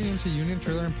 Hurry into Union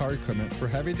Trailer and Power Equipment for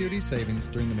heavy-duty savings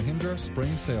during the Mahindra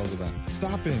Spring Sales Event.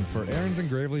 Stop in for Aaron's and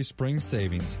Gravely Spring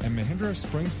Savings and Mahindra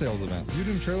Spring Sales Event.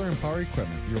 Union Trailer and Power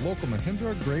Equipment, your local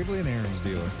Mahindra, Gravely, and Aaron's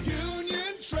dealer.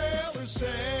 Union Trailer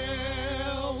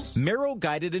Sales. Merrill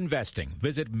Guided Investing.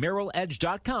 Visit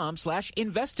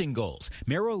merrilledge.com/investing goals.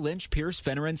 Merrill Lynch, Pierce,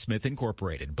 Fenner & Smith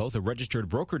Incorporated, both a registered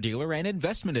broker-dealer and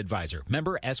investment advisor.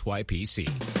 Member SYPC.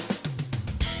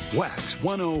 Wax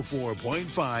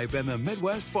 104.5 and the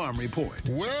Midwest Farm Report.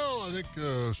 Well, I think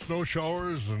snow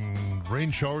showers and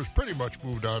rain showers pretty much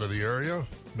moved out of the area.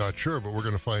 Not sure, but we're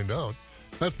going to find out.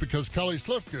 That's because Kelly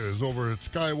Slifka is over at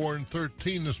Skywarn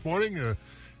 13 this morning.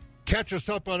 Catch us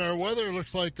up on our weather. It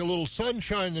looks like a little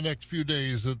sunshine the next few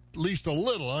days, at least a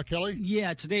little, huh, Kelly?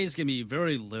 Yeah, today's going to be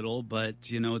very little, but,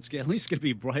 it's at least going to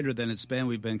be brighter than it's been.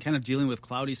 We've been kind of dealing with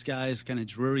cloudy skies, kind of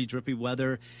dreary, drippy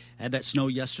weather. Had that snow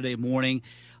yesterday morning.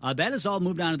 That has all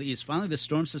moved on to the east. Finally, the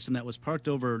storm system that was parked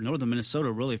over northern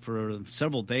Minnesota really for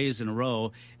several days in a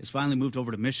row is finally moved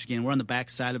over to Michigan. We're on the back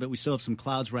side of it. We still have some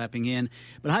clouds wrapping in,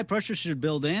 but high pressure should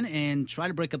build in and try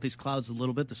to break up these clouds a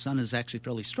little bit. The sun is actually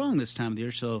fairly strong this time of the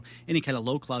year, so any kind of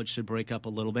low clouds should break up a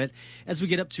little bit. As we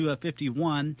get up to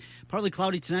 51, partly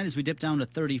cloudy tonight as we dip down to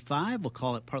 35. We'll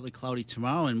call it partly cloudy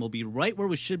tomorrow, and we'll be right where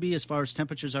we should be as far as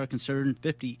temperatures are concerned,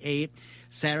 58.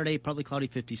 Saturday, partly cloudy,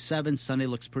 57. Sunday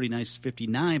looks pretty nice,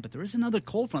 59. But there is another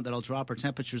cold front that'll drop our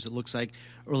temperatures, it looks like,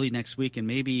 early next week. And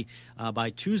maybe by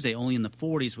Tuesday, only in the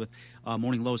 40s with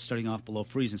morning lows starting off below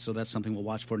freezing. So that's something we'll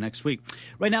watch for next week.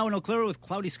 Right now in Eau Claire with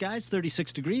cloudy skies,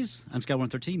 36 degrees. I'm Sky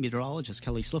 113 meteorologist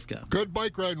Kelly Slifka. Good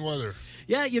bike riding weather.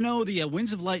 Yeah, the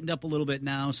winds have lightened up a little bit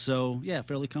now. So, yeah,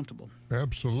 fairly comfortable.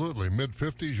 Absolutely.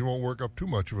 Mid-50s, you won't work up too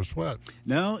much of a sweat.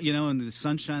 No, and the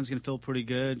sunshine's going to feel pretty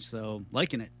good. So,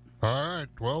 liking it. All right.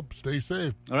 Well, stay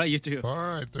safe. All right, you too. All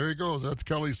right, there he goes. That's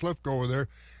Kelly Slifka over there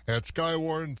at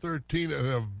Skywarn 13,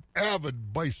 an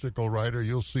avid bicycle rider.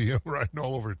 You'll see him riding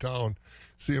all over town.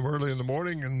 See him early in the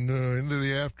morning and into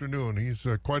the afternoon. He's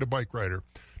quite a bike rider.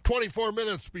 24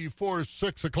 minutes before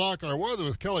 6 o'clock, our weather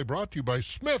with Kelly brought to you by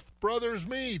Smith Brothers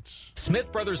Meats.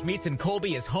 Smith Brothers Meats in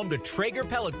Colby is home to Traeger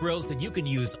pellet grills that you can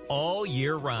use all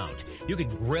year round. You can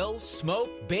grill, smoke,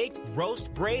 bake,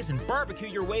 roast, braise, and barbecue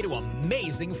your way to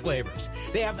amazing flavors.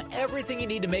 They have everything you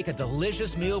need to make a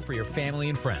delicious meal for your family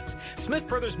and friends. Smith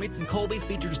Brothers Meats in Colby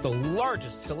features the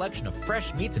largest selection of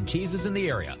fresh meats and cheeses in the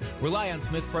area. Rely on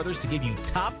Smith Brothers to give you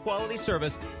top quality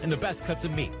service and the best cuts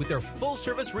of meat with their full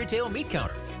service retail meat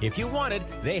counter. If you want it,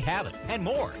 they have it, and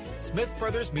more. Smith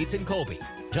Brothers Meats in Colby.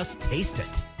 Just taste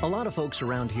it. A lot of folks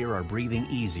around here are breathing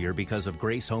easier because of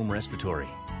Grace Home Respiratory.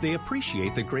 They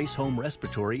appreciate that Grace Home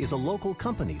Respiratory is a local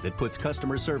company that puts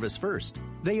customer service first.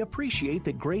 They appreciate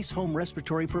that Grace Home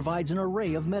Respiratory provides an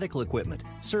array of medical equipment,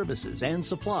 services, and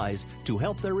supplies to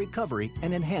help their recovery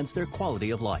and enhance their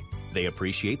quality of life. They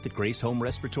appreciate that Grace Home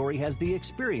Respiratory has the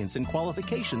experience and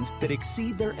qualifications that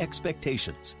exceed their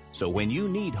expectations. So when you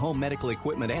need home medical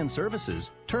equipment and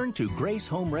services, turn to Grace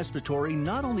Home Respiratory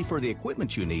not only for the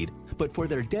equipment you need, but for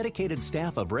their dedicated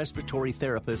staff of respiratory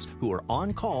therapists who are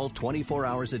on call 24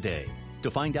 hours a day.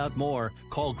 To find out more,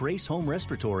 call Grace Home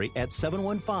Respiratory at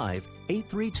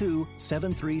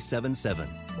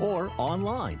 715-832-7377 or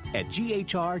online at ghr-ec.com.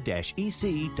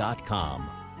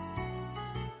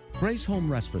 Grace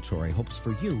Home Respiratory hopes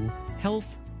for you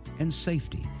health and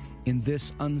safety in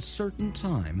this uncertain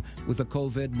time with the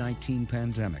COVID-19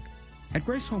 pandemic. At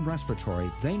Grace Home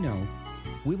Respiratory, they know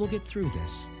we will get through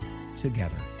this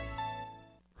together.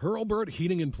 Hurlburt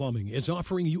Heating and Plumbing is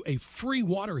offering you a free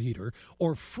water heater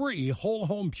or free whole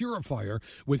home purifier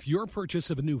with your purchase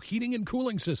of a new heating and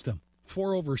cooling system.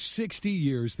 For over 60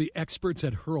 years, the experts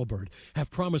at Hurlburt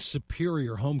have promised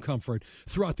superior home comfort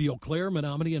throughout the Eau Claire,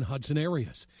 Menominee, and Hudson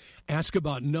areas. Ask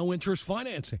about no-interest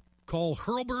financing. Call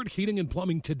Hurlburt Heating and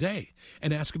Plumbing today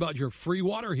and ask about your free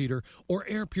water heater or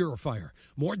air purifier.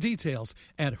 More details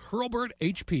at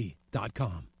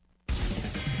hurlburthp.com.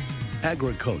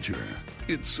 Agriculture.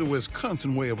 It's a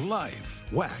Wisconsin way of life.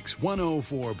 Wax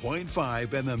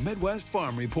 104.5 and the Midwest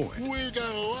Farm Report. We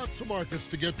got lots of markets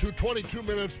to get to. 22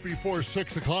 minutes before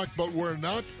 6 o'clock, but we're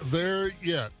not there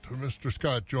yet. Mr.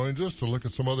 Scott joins us to look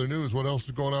at some other news. What else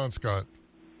is going on, Scott?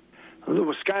 The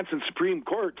Wisconsin Supreme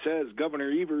Court says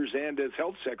Governor Evers and his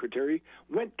health secretary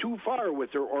went too far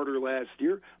with their order last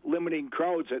year, limiting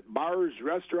crowds at bars,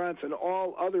 restaurants, and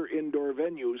all other indoor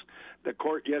venues. The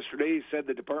court yesterday said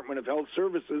the Department of Health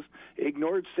Services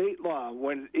ignored state law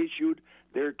when it issued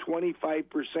their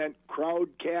 25% crowd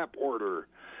cap order.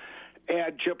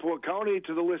 Add Chippewa County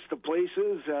to the list of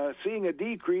places seeing a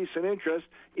decrease in interest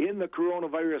in the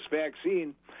coronavirus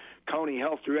vaccine. County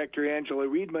Health Director Angela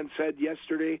Riedman said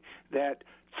yesterday that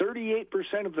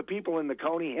 38% of the people in the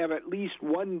county have at least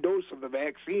one dose of the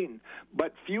vaccine,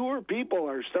 but fewer people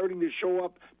are starting to show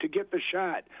up to get the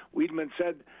shot. Riedman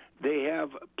said they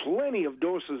have plenty of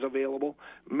doses available.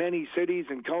 Many cities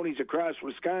and counties across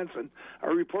Wisconsin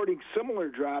are reporting similar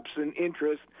drops in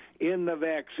interest in the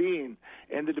vaccine.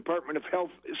 And the Department of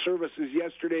Health Services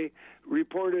yesterday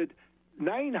reported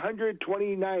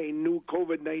 929 new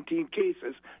COVID-19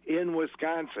 cases in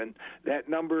Wisconsin. That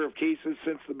number of cases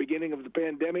since the beginning of the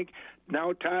pandemic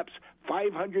now tops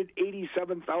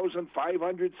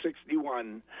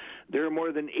 587,561. There are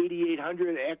more than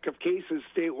 8,800 active cases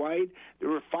statewide. There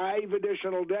were 5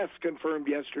 additional deaths confirmed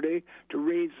yesterday to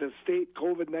raise the state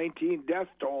COVID-19 death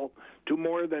toll to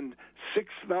more than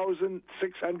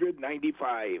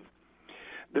 6,695.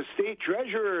 The state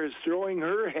treasurer is throwing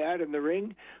her hat in the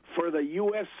ring for the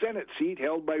U.S. Senate seat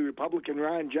held by Republican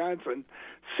Ron Johnson.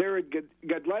 Sarah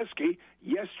Godleski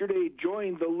yesterday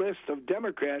joined the list of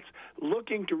Democrats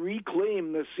looking to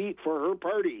reclaim the seat for her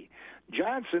party.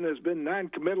 Johnson has been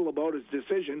noncommittal about his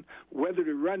decision whether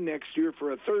to run next year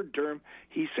for a third term.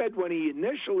 He said when he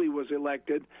initially was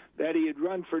elected that he had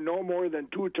run for no more than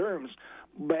 2 terms,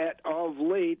 but of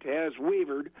late has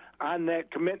wavered on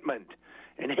that commitment.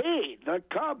 And hey, the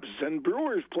Cubs and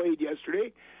Brewers played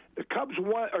yesterday. The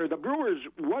Brewers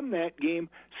won that game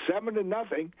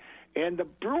 7-0, and the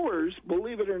Brewers,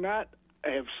 believe it or not,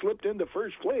 have slipped into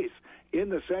first place in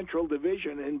the Central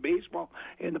Division in baseball.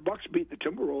 And the Bucks beat the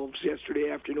Timberwolves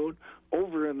yesterday afternoon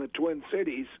over in the Twin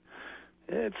Cities.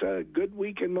 It's a good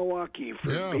week in Milwaukee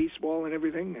for baseball and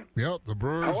everything. Yep, the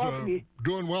Brewers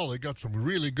doing well. They got some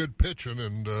really good pitching,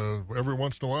 and every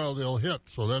once in a while they'll hit,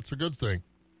 so that's a good thing.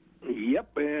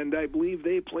 Yep, and I believe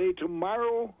they play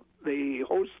tomorrow. They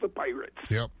host the Pirates.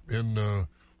 Yep, in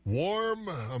warm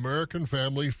American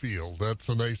Family Field. That's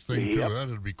a nice thing, too. That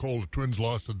would be cold. The Twins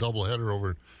lost a doubleheader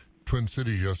over Twin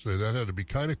Cities yesterday. That had to be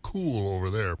kind of cool over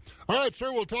there. All right,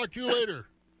 sir, we'll talk to you later.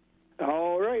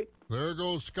 All right. There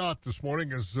goes Scott this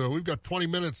morning as we've got 20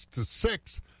 minutes to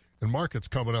 6, and market's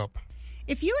coming up.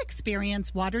 If you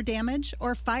experience water damage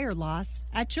or fire loss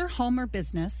at your home or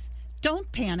business,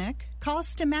 don't panic. Call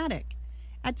Stamatic.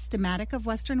 At Stamatic of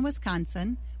Western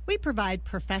Wisconsin, we provide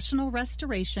professional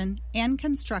restoration and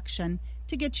construction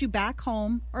to get you back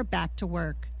home or back to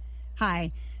work.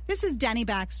 Hi, this is Denny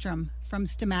Backstrom from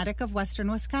Stamatic of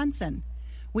Western Wisconsin.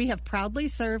 We have proudly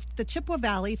served the Chippewa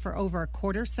Valley for over a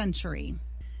quarter century.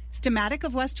 Stamatic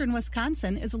of Western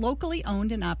Wisconsin is locally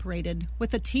owned and operated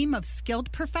with a team of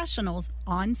skilled professionals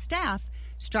on staff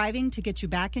striving to get you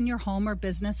back in your home or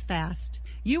business fast.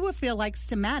 You will feel like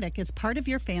Stamatic is part of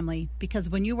your family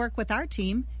because when you work with our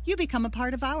team, you become a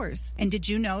part of ours. And did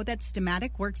you know that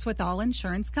Stamatic works with all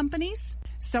insurance companies?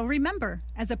 So remember,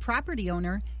 as a property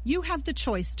owner, you have the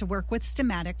choice to work with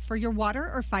Stamatic for your water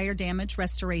or fire damage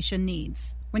restoration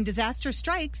needs. When disaster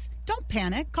strikes, don't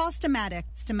panic. Call Stamatic,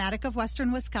 Stamatic of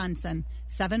Western Wisconsin,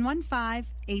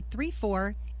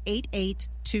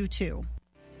 715-834-8822.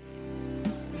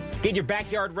 Get your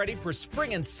backyard ready for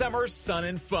spring and summer sun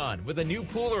and fun with a new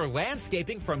pool or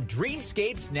landscaping from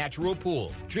Dreamscapes Natural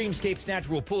Pools. Dreamscapes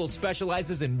Natural Pools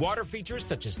specializes in water features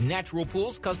such as natural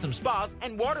pools, custom spas,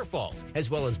 and waterfalls, as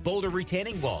well as boulder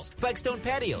retaining walls, flagstone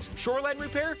patios, shoreline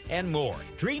repair, and more.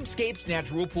 Dreamscapes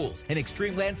Natural Pools, an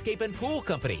extreme landscape and pool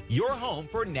company, your home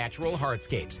for natural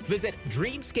hardscapes. Visit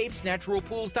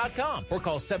dreamscapesnaturalpools.com or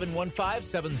call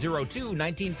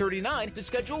 715-702-1939 to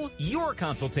schedule your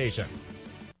consultation.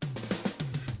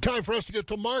 Time for us to get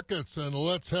to markets, and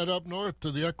let's head up north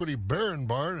to the Equity Barron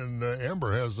Barn, and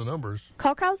Amber has the numbers.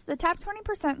 Cull cows, the top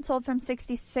 20% sold from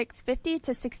 $66.50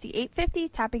 to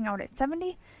 $68.50, topping out at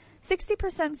 $70.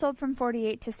 60% sold from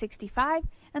 $48 to $65,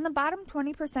 and the bottom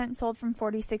 20% sold from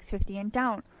 $46.50 and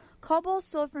down. Cull bulls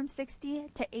sold from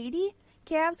 $60 to $80.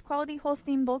 Calves, quality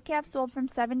Holstein bull calves sold from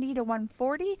 $70 to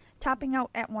 $140, topping out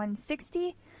at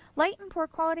 $160. Light and poor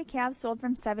quality calves sold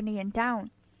from $70 and down.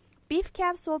 Beef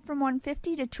calves sold from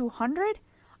 $150 to $200.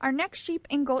 Our next sheep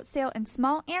and goat sale and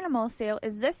small animal sale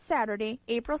is this Saturday,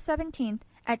 April 17th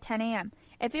at 10 a.m.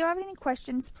 If you have any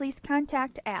questions, please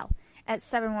contact Al at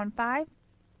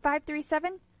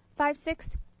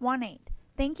 715-537-5618.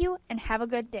 Thank you and have a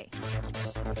good day.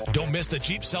 Don't miss the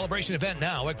Jeep Celebration event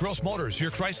now at Gross Motors, your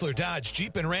Chrysler, Dodge,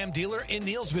 Jeep, and Ram dealer in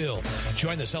Neillsville.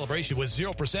 Join the celebration with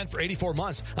 0% for 84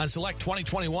 months on select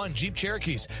 2021 Jeep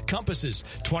Cherokees, Compasses,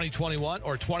 2021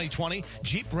 or 2020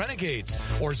 Jeep Renegades,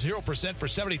 or 0% for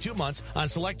 72 months on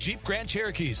select Jeep Grand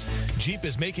Cherokees. Jeep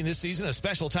is making this season a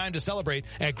special time to celebrate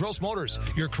at Gross Motors,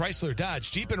 your Chrysler,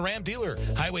 Dodge, Jeep, and Ram dealer,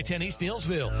 Highway 10 East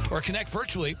Neillsville, or connect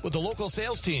virtually with the local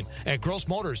sales team at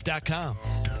grossmotors.com.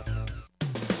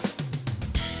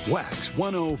 Wax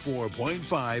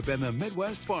 104.5 and the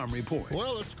Midwest Farm Report.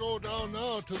 Well, let's go down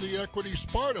now to the Equity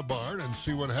Sparta Barn and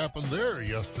see what happened there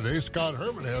yesterday. Scott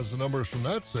Herman has the numbers from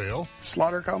that sale.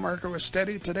 Slaughter cow market was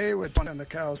steady today with 20% of the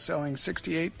cows selling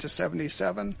 68 to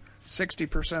 77,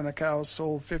 60% of the cows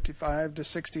sold 55 to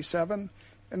 67,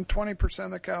 and 20%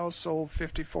 of the cows sold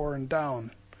 54 and down.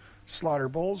 Slaughter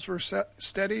bulls were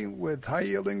steady with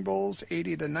high-yielding bulls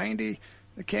 80 to 90.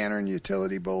 The canner and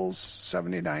utility bulls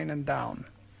 79 and down.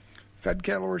 Fed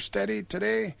cattle were steady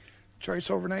today.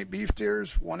 Choice overnight beef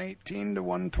steers 118 to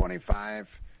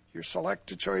 125. Your select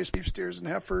to choice beef steers and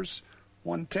heifers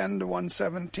 110 to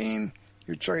 117.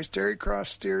 Your choice dairy cross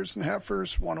steers and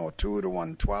heifers 102 to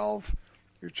 112.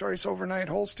 Your choice overnight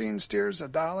Holstein steers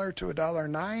 $1 to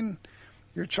 $1.09.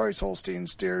 Your choice Holstein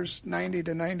steers 90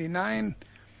 to 99.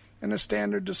 And a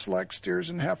standard to select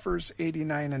steers and heifers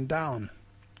 89 and down.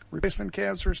 Replacement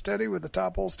calves were steady with the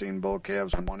top Holstein bull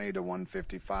calves 120 to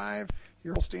 155.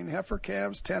 Your Holstein heifer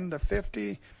calves 10 to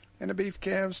 50, and the beef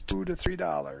calves $2 to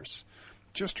 $3.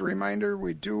 Just a reminder,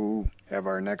 we do have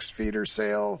our next feeder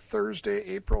sale Thursday,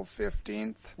 April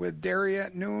 15th, with dairy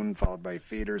at noon, followed by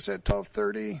feeders at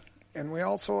 12:30. And we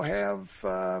also have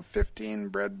 15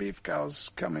 bred beef cows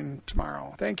coming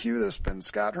tomorrow. Thank you. This has been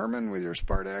Scott Herman with your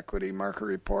Sparta Equity Market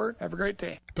Report. Have a great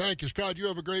day. Thank you, Scott. You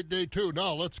have a great day, too.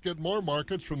 Now, let's get more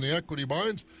markets from the Equity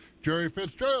Barns. Jerry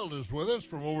Fitzgerald is with us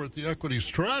from over at the Equity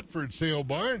Stratford Sale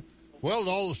Barn. Well,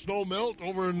 all the snow melt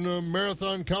over in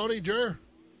Marathon County, Jerry?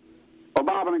 Well,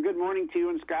 Bob, and a good morning to you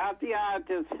and Scott. Yeah,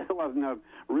 it wasn't a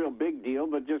real big deal,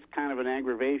 but just kind of an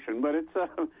aggravation. But it's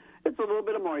a little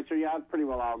bit of moisture. Yeah, it's pretty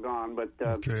well all gone. But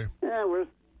okay. Yeah, we're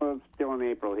still in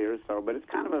April here, so. But it's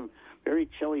kind of a very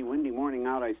chilly, windy morning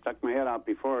out. I stuck my head out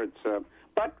before.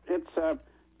 But it's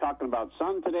talking about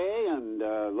sun today and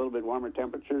a little bit warmer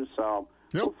temperatures. So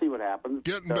We'll see what happens.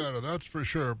 Getting better, that's for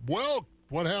sure. Well,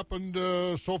 what happened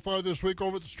so far this week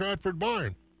over at the Stratford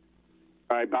Barn?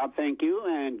 All right, Bob, thank you,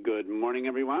 and good morning,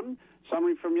 everyone.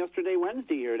 Summary from yesterday,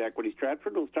 Wednesday, here at Equity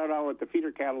Stratford. We'll start out with the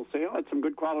feeder cattle sale. Had some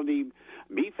good quality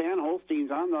beef and Holsteins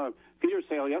on the feeder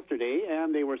sale yesterday,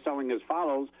 and they were selling as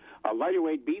follows. Lighter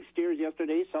weight beef steers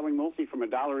yesterday selling mostly from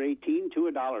 $1.18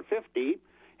 to $1.50.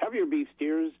 Heavier beef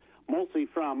steers mostly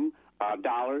from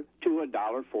 $1 to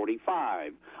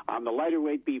 $1.45. On the lighter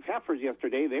weight beef heifers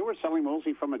yesterday, they were selling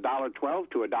mostly from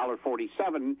 $1.12 to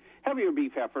 $1.47. Heavier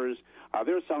beef heifers,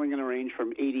 they're selling in a range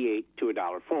from $88 to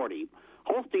 $1.40.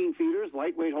 Holstein feeders,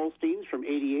 lightweight Holsteins from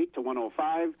 $88 to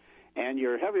 $105, and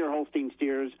your heavier Holstein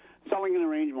steers selling in a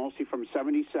range mostly from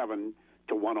 $77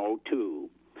 to $102.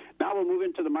 Now we'll move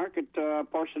into the market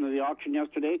portion of the auction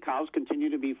yesterday. Cows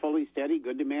continue to be fully steady.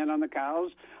 Good demand on the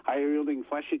cows. Higher-yielding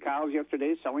fleshy cows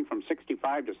yesterday selling from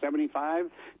 65 to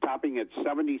 75, topping at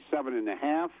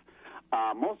 77.5.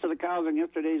 Most of the cows in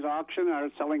yesterday's auction are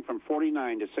selling from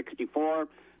 49 to 64.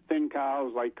 Thin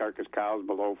cows, light carcass cows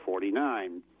below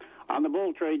 49. On the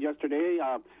bull trade yesterday,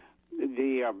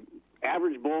 the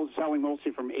average bulls selling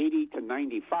mostly from 80 to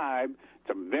 95.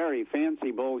 Some very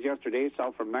fancy bulls yesterday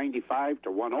sell from 95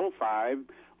 to 105.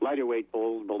 Lighter weight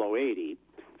bulls below 80.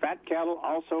 Fat cattle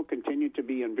also continue to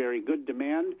be in very good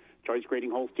demand. Choice grading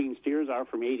Holstein steers are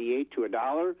from 88 to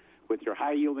 $1, with your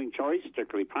high yielding choice,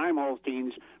 particularly prime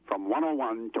Holsteins, from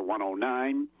 101 to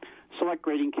 109. Select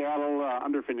grading cattle,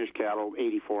 underfinished cattle,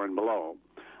 84 and below.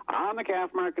 On the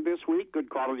calf market this week, good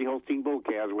quality Holstein bull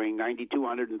calves weighing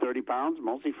 9,230 pounds,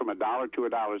 mostly from $1 to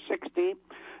 $1.60,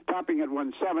 topping at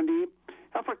 170.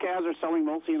 Heifer calves are selling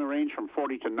mostly in a range from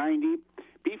 40 to 90.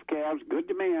 Beef calves, good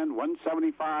demand,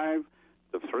 $175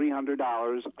 to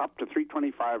 $300, up to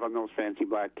 $325 on those fancy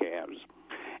black calves.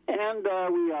 And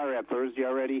we are at Thursday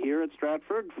already here at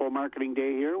Stratford. Full marketing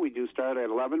day here. We do start at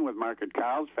 11 with market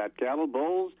cows, fat cattle,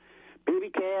 bulls, baby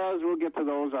calves. We'll get to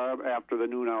those after the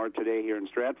noon hour today here in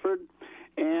Stratford.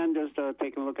 And just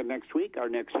taking a look at next week, our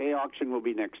next hay auction will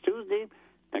be next Tuesday.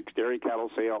 Next dairy cattle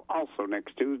sale also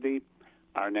next Tuesday.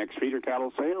 Our next feeder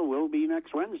cattle sale will be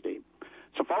next Wednesday.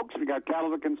 So, folks, if you got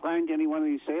cattle that consign to any one of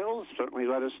these sales, certainly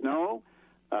let us know.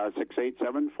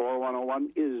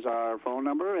 687-4101 is our phone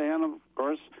number. And, of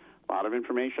course, a lot of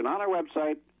information on our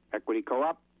website, Equity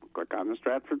Co-op. Click on the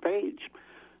Stratford page.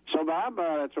 So, Bob,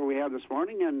 that's what we had this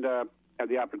morning, and had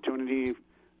the opportunity,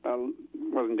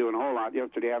 wasn't doing a whole lot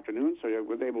yesterday afternoon, so I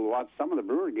was able to watch some of the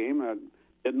Brewer game.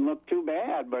 Didn't look too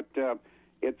bad, but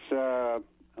it's...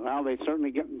 well, they're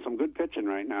certainly getting some good pitching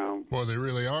right now. Well, they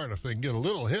really are, and if they can get a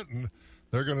little hitting,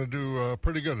 they're going to do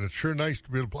pretty good. It's sure nice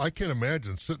to be able to play. I can't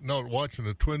imagine sitting out watching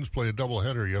the Twins play a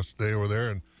doubleheader yesterday over there,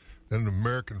 and then the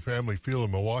American Family Field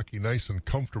in Milwaukee, nice and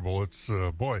comfortable. It's,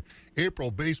 boy,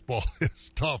 April baseball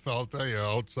is tough, I'll tell you,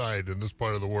 outside in this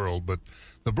part of the world. But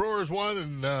the Brewers won,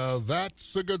 and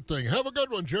that's a good thing. Have a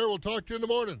good one, Jerry. We'll talk to you in the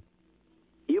morning.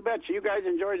 You betcha. You guys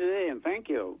enjoy today, and thank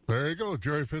you. There you go.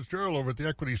 Jerry Fitzgerald over at the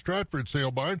Equity Stratford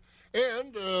Sale Barn.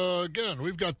 And, again,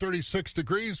 we've got 36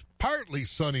 degrees, partly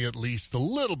sunny at least, a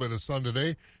little bit of sun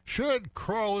today. Should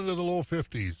crawl into the low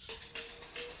 50s.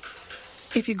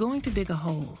 If you're going to dig a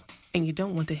hole, and you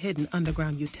don't want to hit an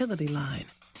underground utility line,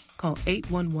 call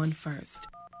 811 first.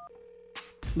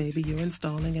 Maybe you're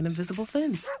installing an invisible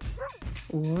fence,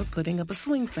 or putting up a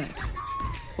swing set,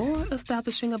 or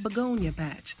establishing a begonia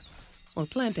patch, or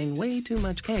planting way too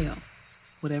much kale.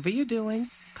 Whatever you're doing,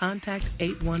 contact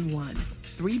 811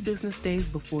 3 business days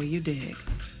before you dig,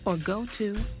 or go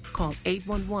to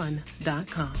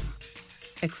call811.com.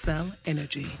 Excel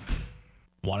Energy.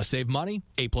 Want to save money?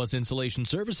 A-Plus Insulation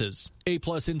Services.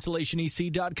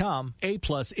 A-PlusInsulationEC.com.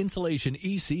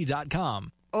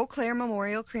 A-PlusInsulationEC.com. Eau Claire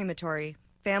Memorial Crematory.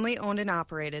 Family owned and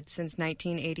operated since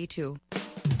 1982.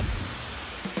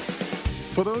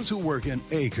 For those who work in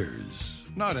acres,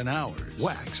 not in hours,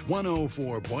 Wax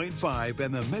 104.5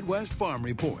 and the Midwest Farm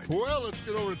Report. Well, let's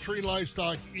get over to Tree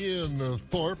Livestock in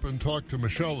Thorpe and talk to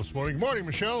Michelle this morning. Morning,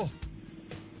 Michelle.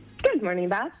 Good morning,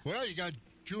 Bob. Well, you got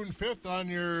June 5th on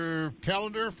your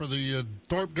calendar for the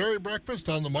Thorpe Dairy Breakfast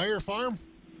on the Meyer Farm?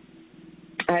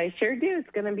 I sure do. It's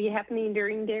going to be happening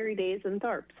during Dairy Days in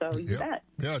Thorpe, so you bet.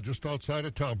 Yeah, just outside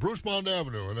of town. Brucemont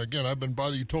Avenue. And again, I've been by,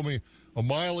 you told me a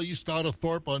mile east out of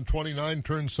Thorpe on 29,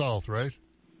 turn south, right?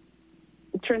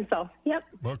 Turn south, yep.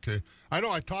 Okay. I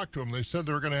know I talked to them. They said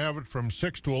they were going to have it from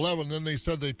 6 to 11. Then they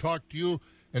said they talked to you,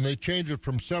 and they changed it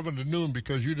from 7 to noon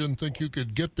because you didn't think you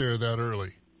could get there that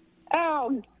early.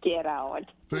 Oh, get out.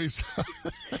 They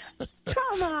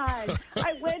Come on.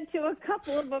 I went to a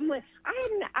couple of them.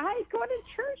 I go to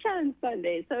church on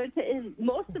Sunday, so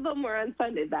most of them were on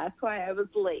Sunday. That's why I was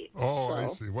late. Oh, so. I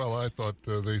see. Well, I thought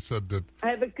they said that I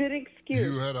have a good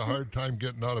excuse. You had a hard time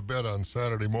getting out of bed on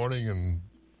Saturday morning and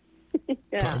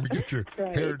time to get your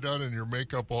hair done and your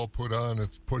makeup all put on.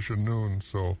 It's pushing noon,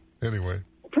 so anyway.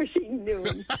 Pushing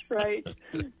noon, right?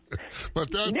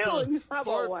 But that's noon. How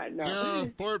about one?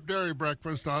 No. Thorpe Dairy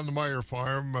Breakfast on the Meyer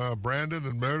Farm. Brandon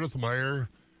and Meredith Meyer,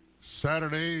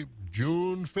 Saturday,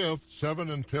 June 5th, 7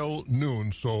 until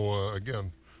noon. So,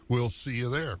 again, we'll see you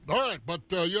there. All right, but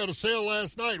you had a sale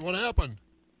last night. What happened?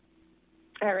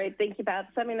 All right, thank you, Bob.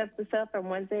 Summing up the sale from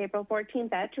Wednesday, April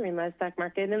 14th at Tureen Livestock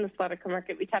Market. In the slaughter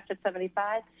market, we topped at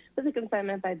 75 with a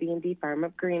consignment by B&D Farm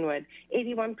of Greenwood.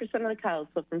 81% of the cows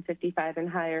sold from 55 and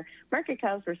higher. Market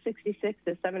cows were 66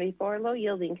 to 74.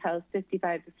 Low-yielding cows,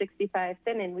 55 to 65.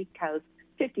 Thin and weak cows,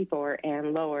 54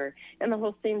 and lower. In the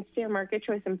Holstein steer market,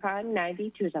 choice and prime,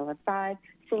 90 to $1.05.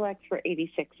 Select for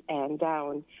 86 and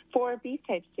down. For beef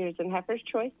type steers and heifers,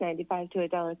 choice 95 to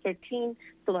 $1.13.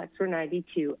 Selects were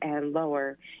 92 and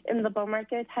lower. In the bull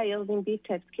market, high yielding beef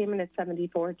types came in at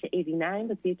 74 to 89,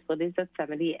 with utilities at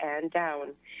 70 and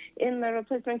down. In the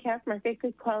replacement calf market,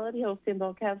 good quality Holstein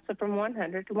bull calves sold from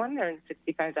 $100 to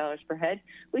 $165 per head.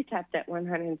 We tapped at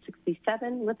 $167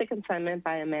 with a consignment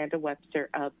by Amanda Webster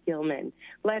of Gilman.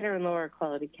 Lighter and lower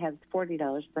quality calves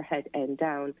 $40 per head and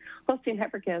down. Holstein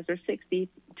heifer calves are $60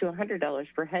 to $100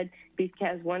 per head. Beef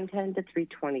calves $110 to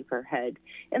 $320 per head.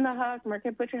 In the hog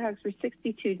market, butcher hogs were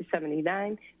 62 to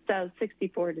 79, sows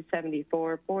 64 to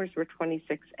 74, boars were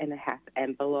 26 and a half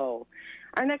and below.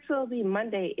 Our next will be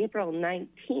Monday, April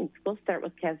 19th. We'll start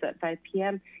with calves at 5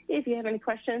 p.m. If you have any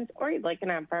questions or you'd like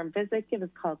an on-farm visit, give us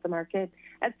a call at the market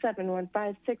at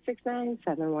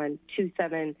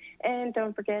 715-669-7127. And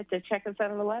don't forget to check us out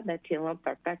on the web at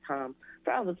tlmpark.com.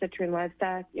 For all the Citroen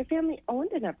Livestock, your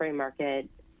family-owned and operated market.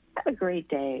 Have a great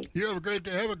day. You have a great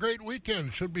day. Have a great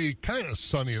weekend. Should be kind of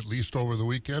sunny at least over the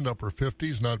weekend. Upper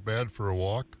 50s, not bad for a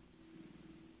walk.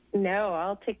 No,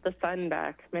 I'll take the sun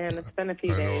back. Man, it's been a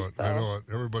few days. I know it.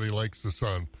 Everybody likes the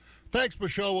sun. Thanks,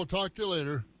 Michelle. We'll talk to you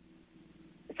later.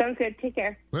 Sounds good. Take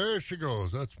care. There she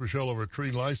goes. That's Michelle over at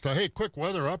Tree Livestock. Hey, quick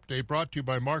weather update brought to you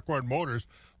by Marquardt Motors.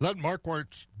 Let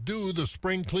Marquardt do the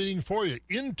spring cleaning for you.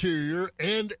 Interior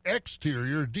and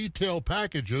exterior detail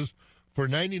packages for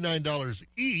 $99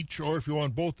 each, or if you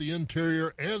want both the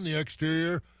interior and the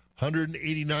exterior,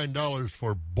 $189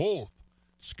 for both.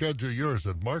 Schedule yours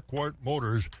at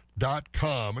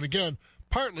marquardtmotors.com. And again,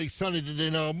 partly sunny today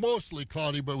now, mostly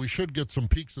cloudy, but we should get some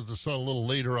peaks of the sun a little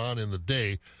later on in the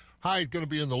day. High is going to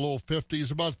be in the low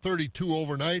 50s, about 32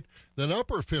 overnight, then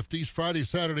upper 50s Friday,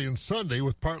 Saturday, and Sunday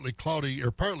with partly cloudy or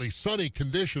partly sunny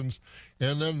conditions,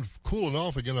 and then cooling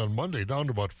off again on Monday down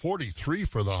to about 43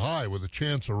 for the high with a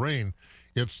chance of rain.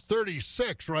 It's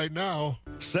 36 right now.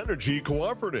 Synergy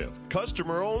Cooperative.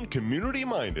 Customer-owned,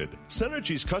 community-minded.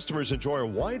 Synergy's customers enjoy a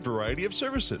wide variety of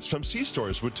services, from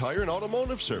C-stores with tire and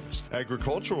automotive service,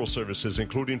 agricultural services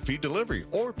including feed delivery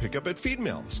or pickup at feed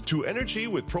mills, to energy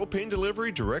with propane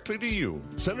delivery directly to you.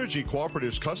 Synergy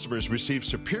Cooperative's customers receive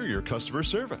superior customer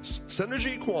service.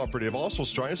 Synergy Cooperative also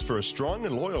strives for a strong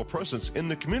and loyal presence in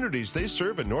the communities they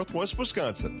serve in Northwest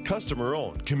Wisconsin.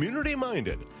 Customer-owned,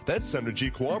 community-minded. That's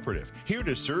Synergy Cooperative. Here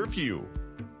to serve you.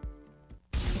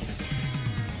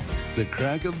 The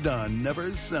crack of dawn never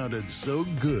sounded so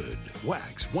good.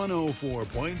 Wax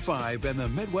 104.5 and the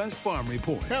Midwest Farm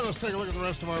Report. Now let's take a look at the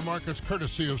rest of our markets,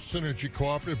 courtesy of Synergy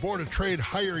Cooperative. Board of Trade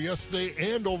higher yesterday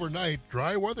and overnight.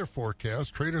 Dry weather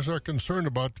forecast. Traders are concerned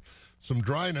about some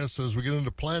dryness as we get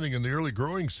into planting in the early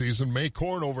growing season. May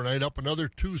corn overnight up another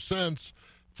 2 cents,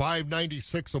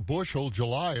 $5.96 a bushel.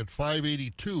 July at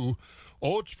 $5.82.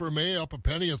 Oats for May up a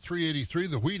penny at $3.83.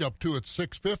 The wheat up 2 at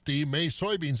 $6.50. May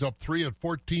soybeans up 3 at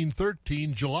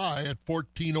 $14.13. July at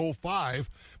 $14.05.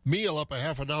 Meal up a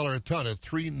half a dollar a ton at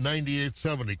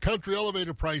 $3.98.70. Country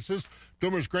elevator prices.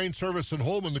 Dummer's Grain Service in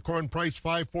Holman, the corn price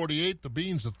 $5.48. The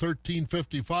beans at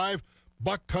 $13.55.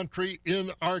 Buck Country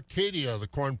in Arcadia, the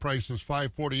corn price is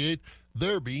 $5.48.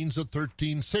 Their beans at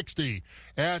 $13.60.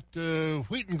 At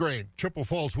Wheaton Grain, Chippewa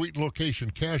Falls Wheaton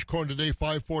location, cash corn today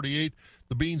 $5.48.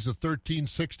 The beans at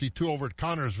 $13.62. Over at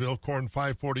Connorsville, corn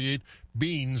 $5.48.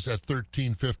 Beans at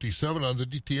 $13.57. On the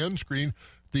DTN screen,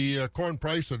 the corn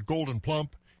price at Golden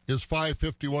Plump is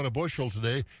 $5.51 a bushel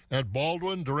today. At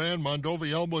Baldwin, Duran,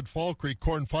 Mondovi, Elmwood, Fall Creek,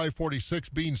 corn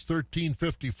 $5.46, beans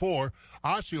 $13.54.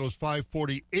 Osceo's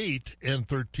 $5.48 and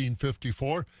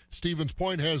 $13.54. Stevens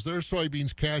Point has their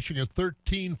soybeans cashing at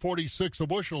 $13.46 a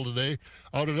bushel today.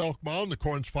 Out at Elk Mound, the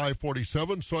corn's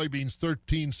 $5.47, soybeans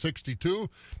 $13.62.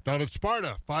 Down at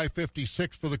Sparta,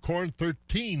 $5.56 for the corn,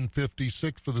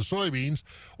 $13.56 for the soybeans.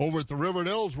 Over at the River at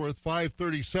Ellsworth,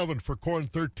 $5.37 for corn,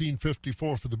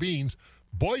 $13.54 for the beans.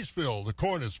 Boyceville, the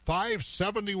corn is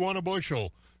 $5.71 a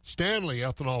bushel. Stanley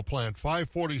ethanol plant,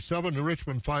 $5.47. New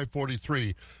Richmond,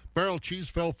 $5.43. Barrel cheese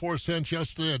fell 4 cents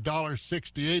yesterday,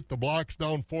 $1.68. The block's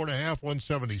down 4.5,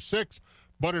 $1.76.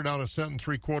 Butter down 1 cent and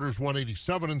 3/4,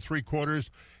 $1.87 3/4.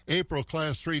 April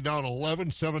class 3 down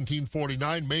 11,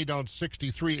 $17.49. May down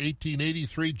 63,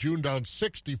 $18.83. June down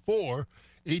 64,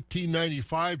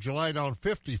 $18.95. July down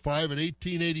 55 at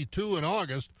 $18.82. In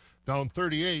August down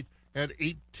 38 at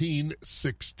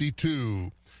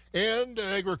 $18.62. And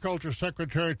Agriculture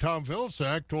Secretary Tom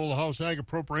Vilsack told the House Ag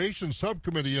Appropriations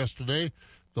Subcommittee yesterday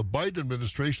the Biden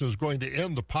administration is going to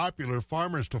end the popular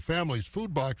Farmers to Families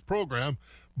food box program,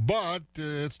 but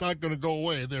it's not going to go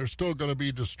away. They're still going to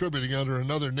be distributing under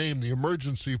another name, the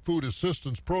Emergency Food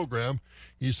Assistance Program.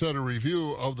 He said a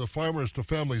review of the Farmers to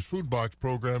Families food box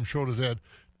program showed it had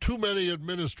too many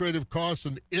administrative costs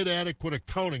and inadequate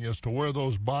accounting as to where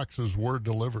those boxes were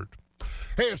delivered.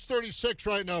 Hey, it's 36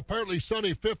 right now, partly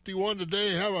sunny, 51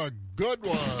 today. Have a good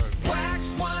one.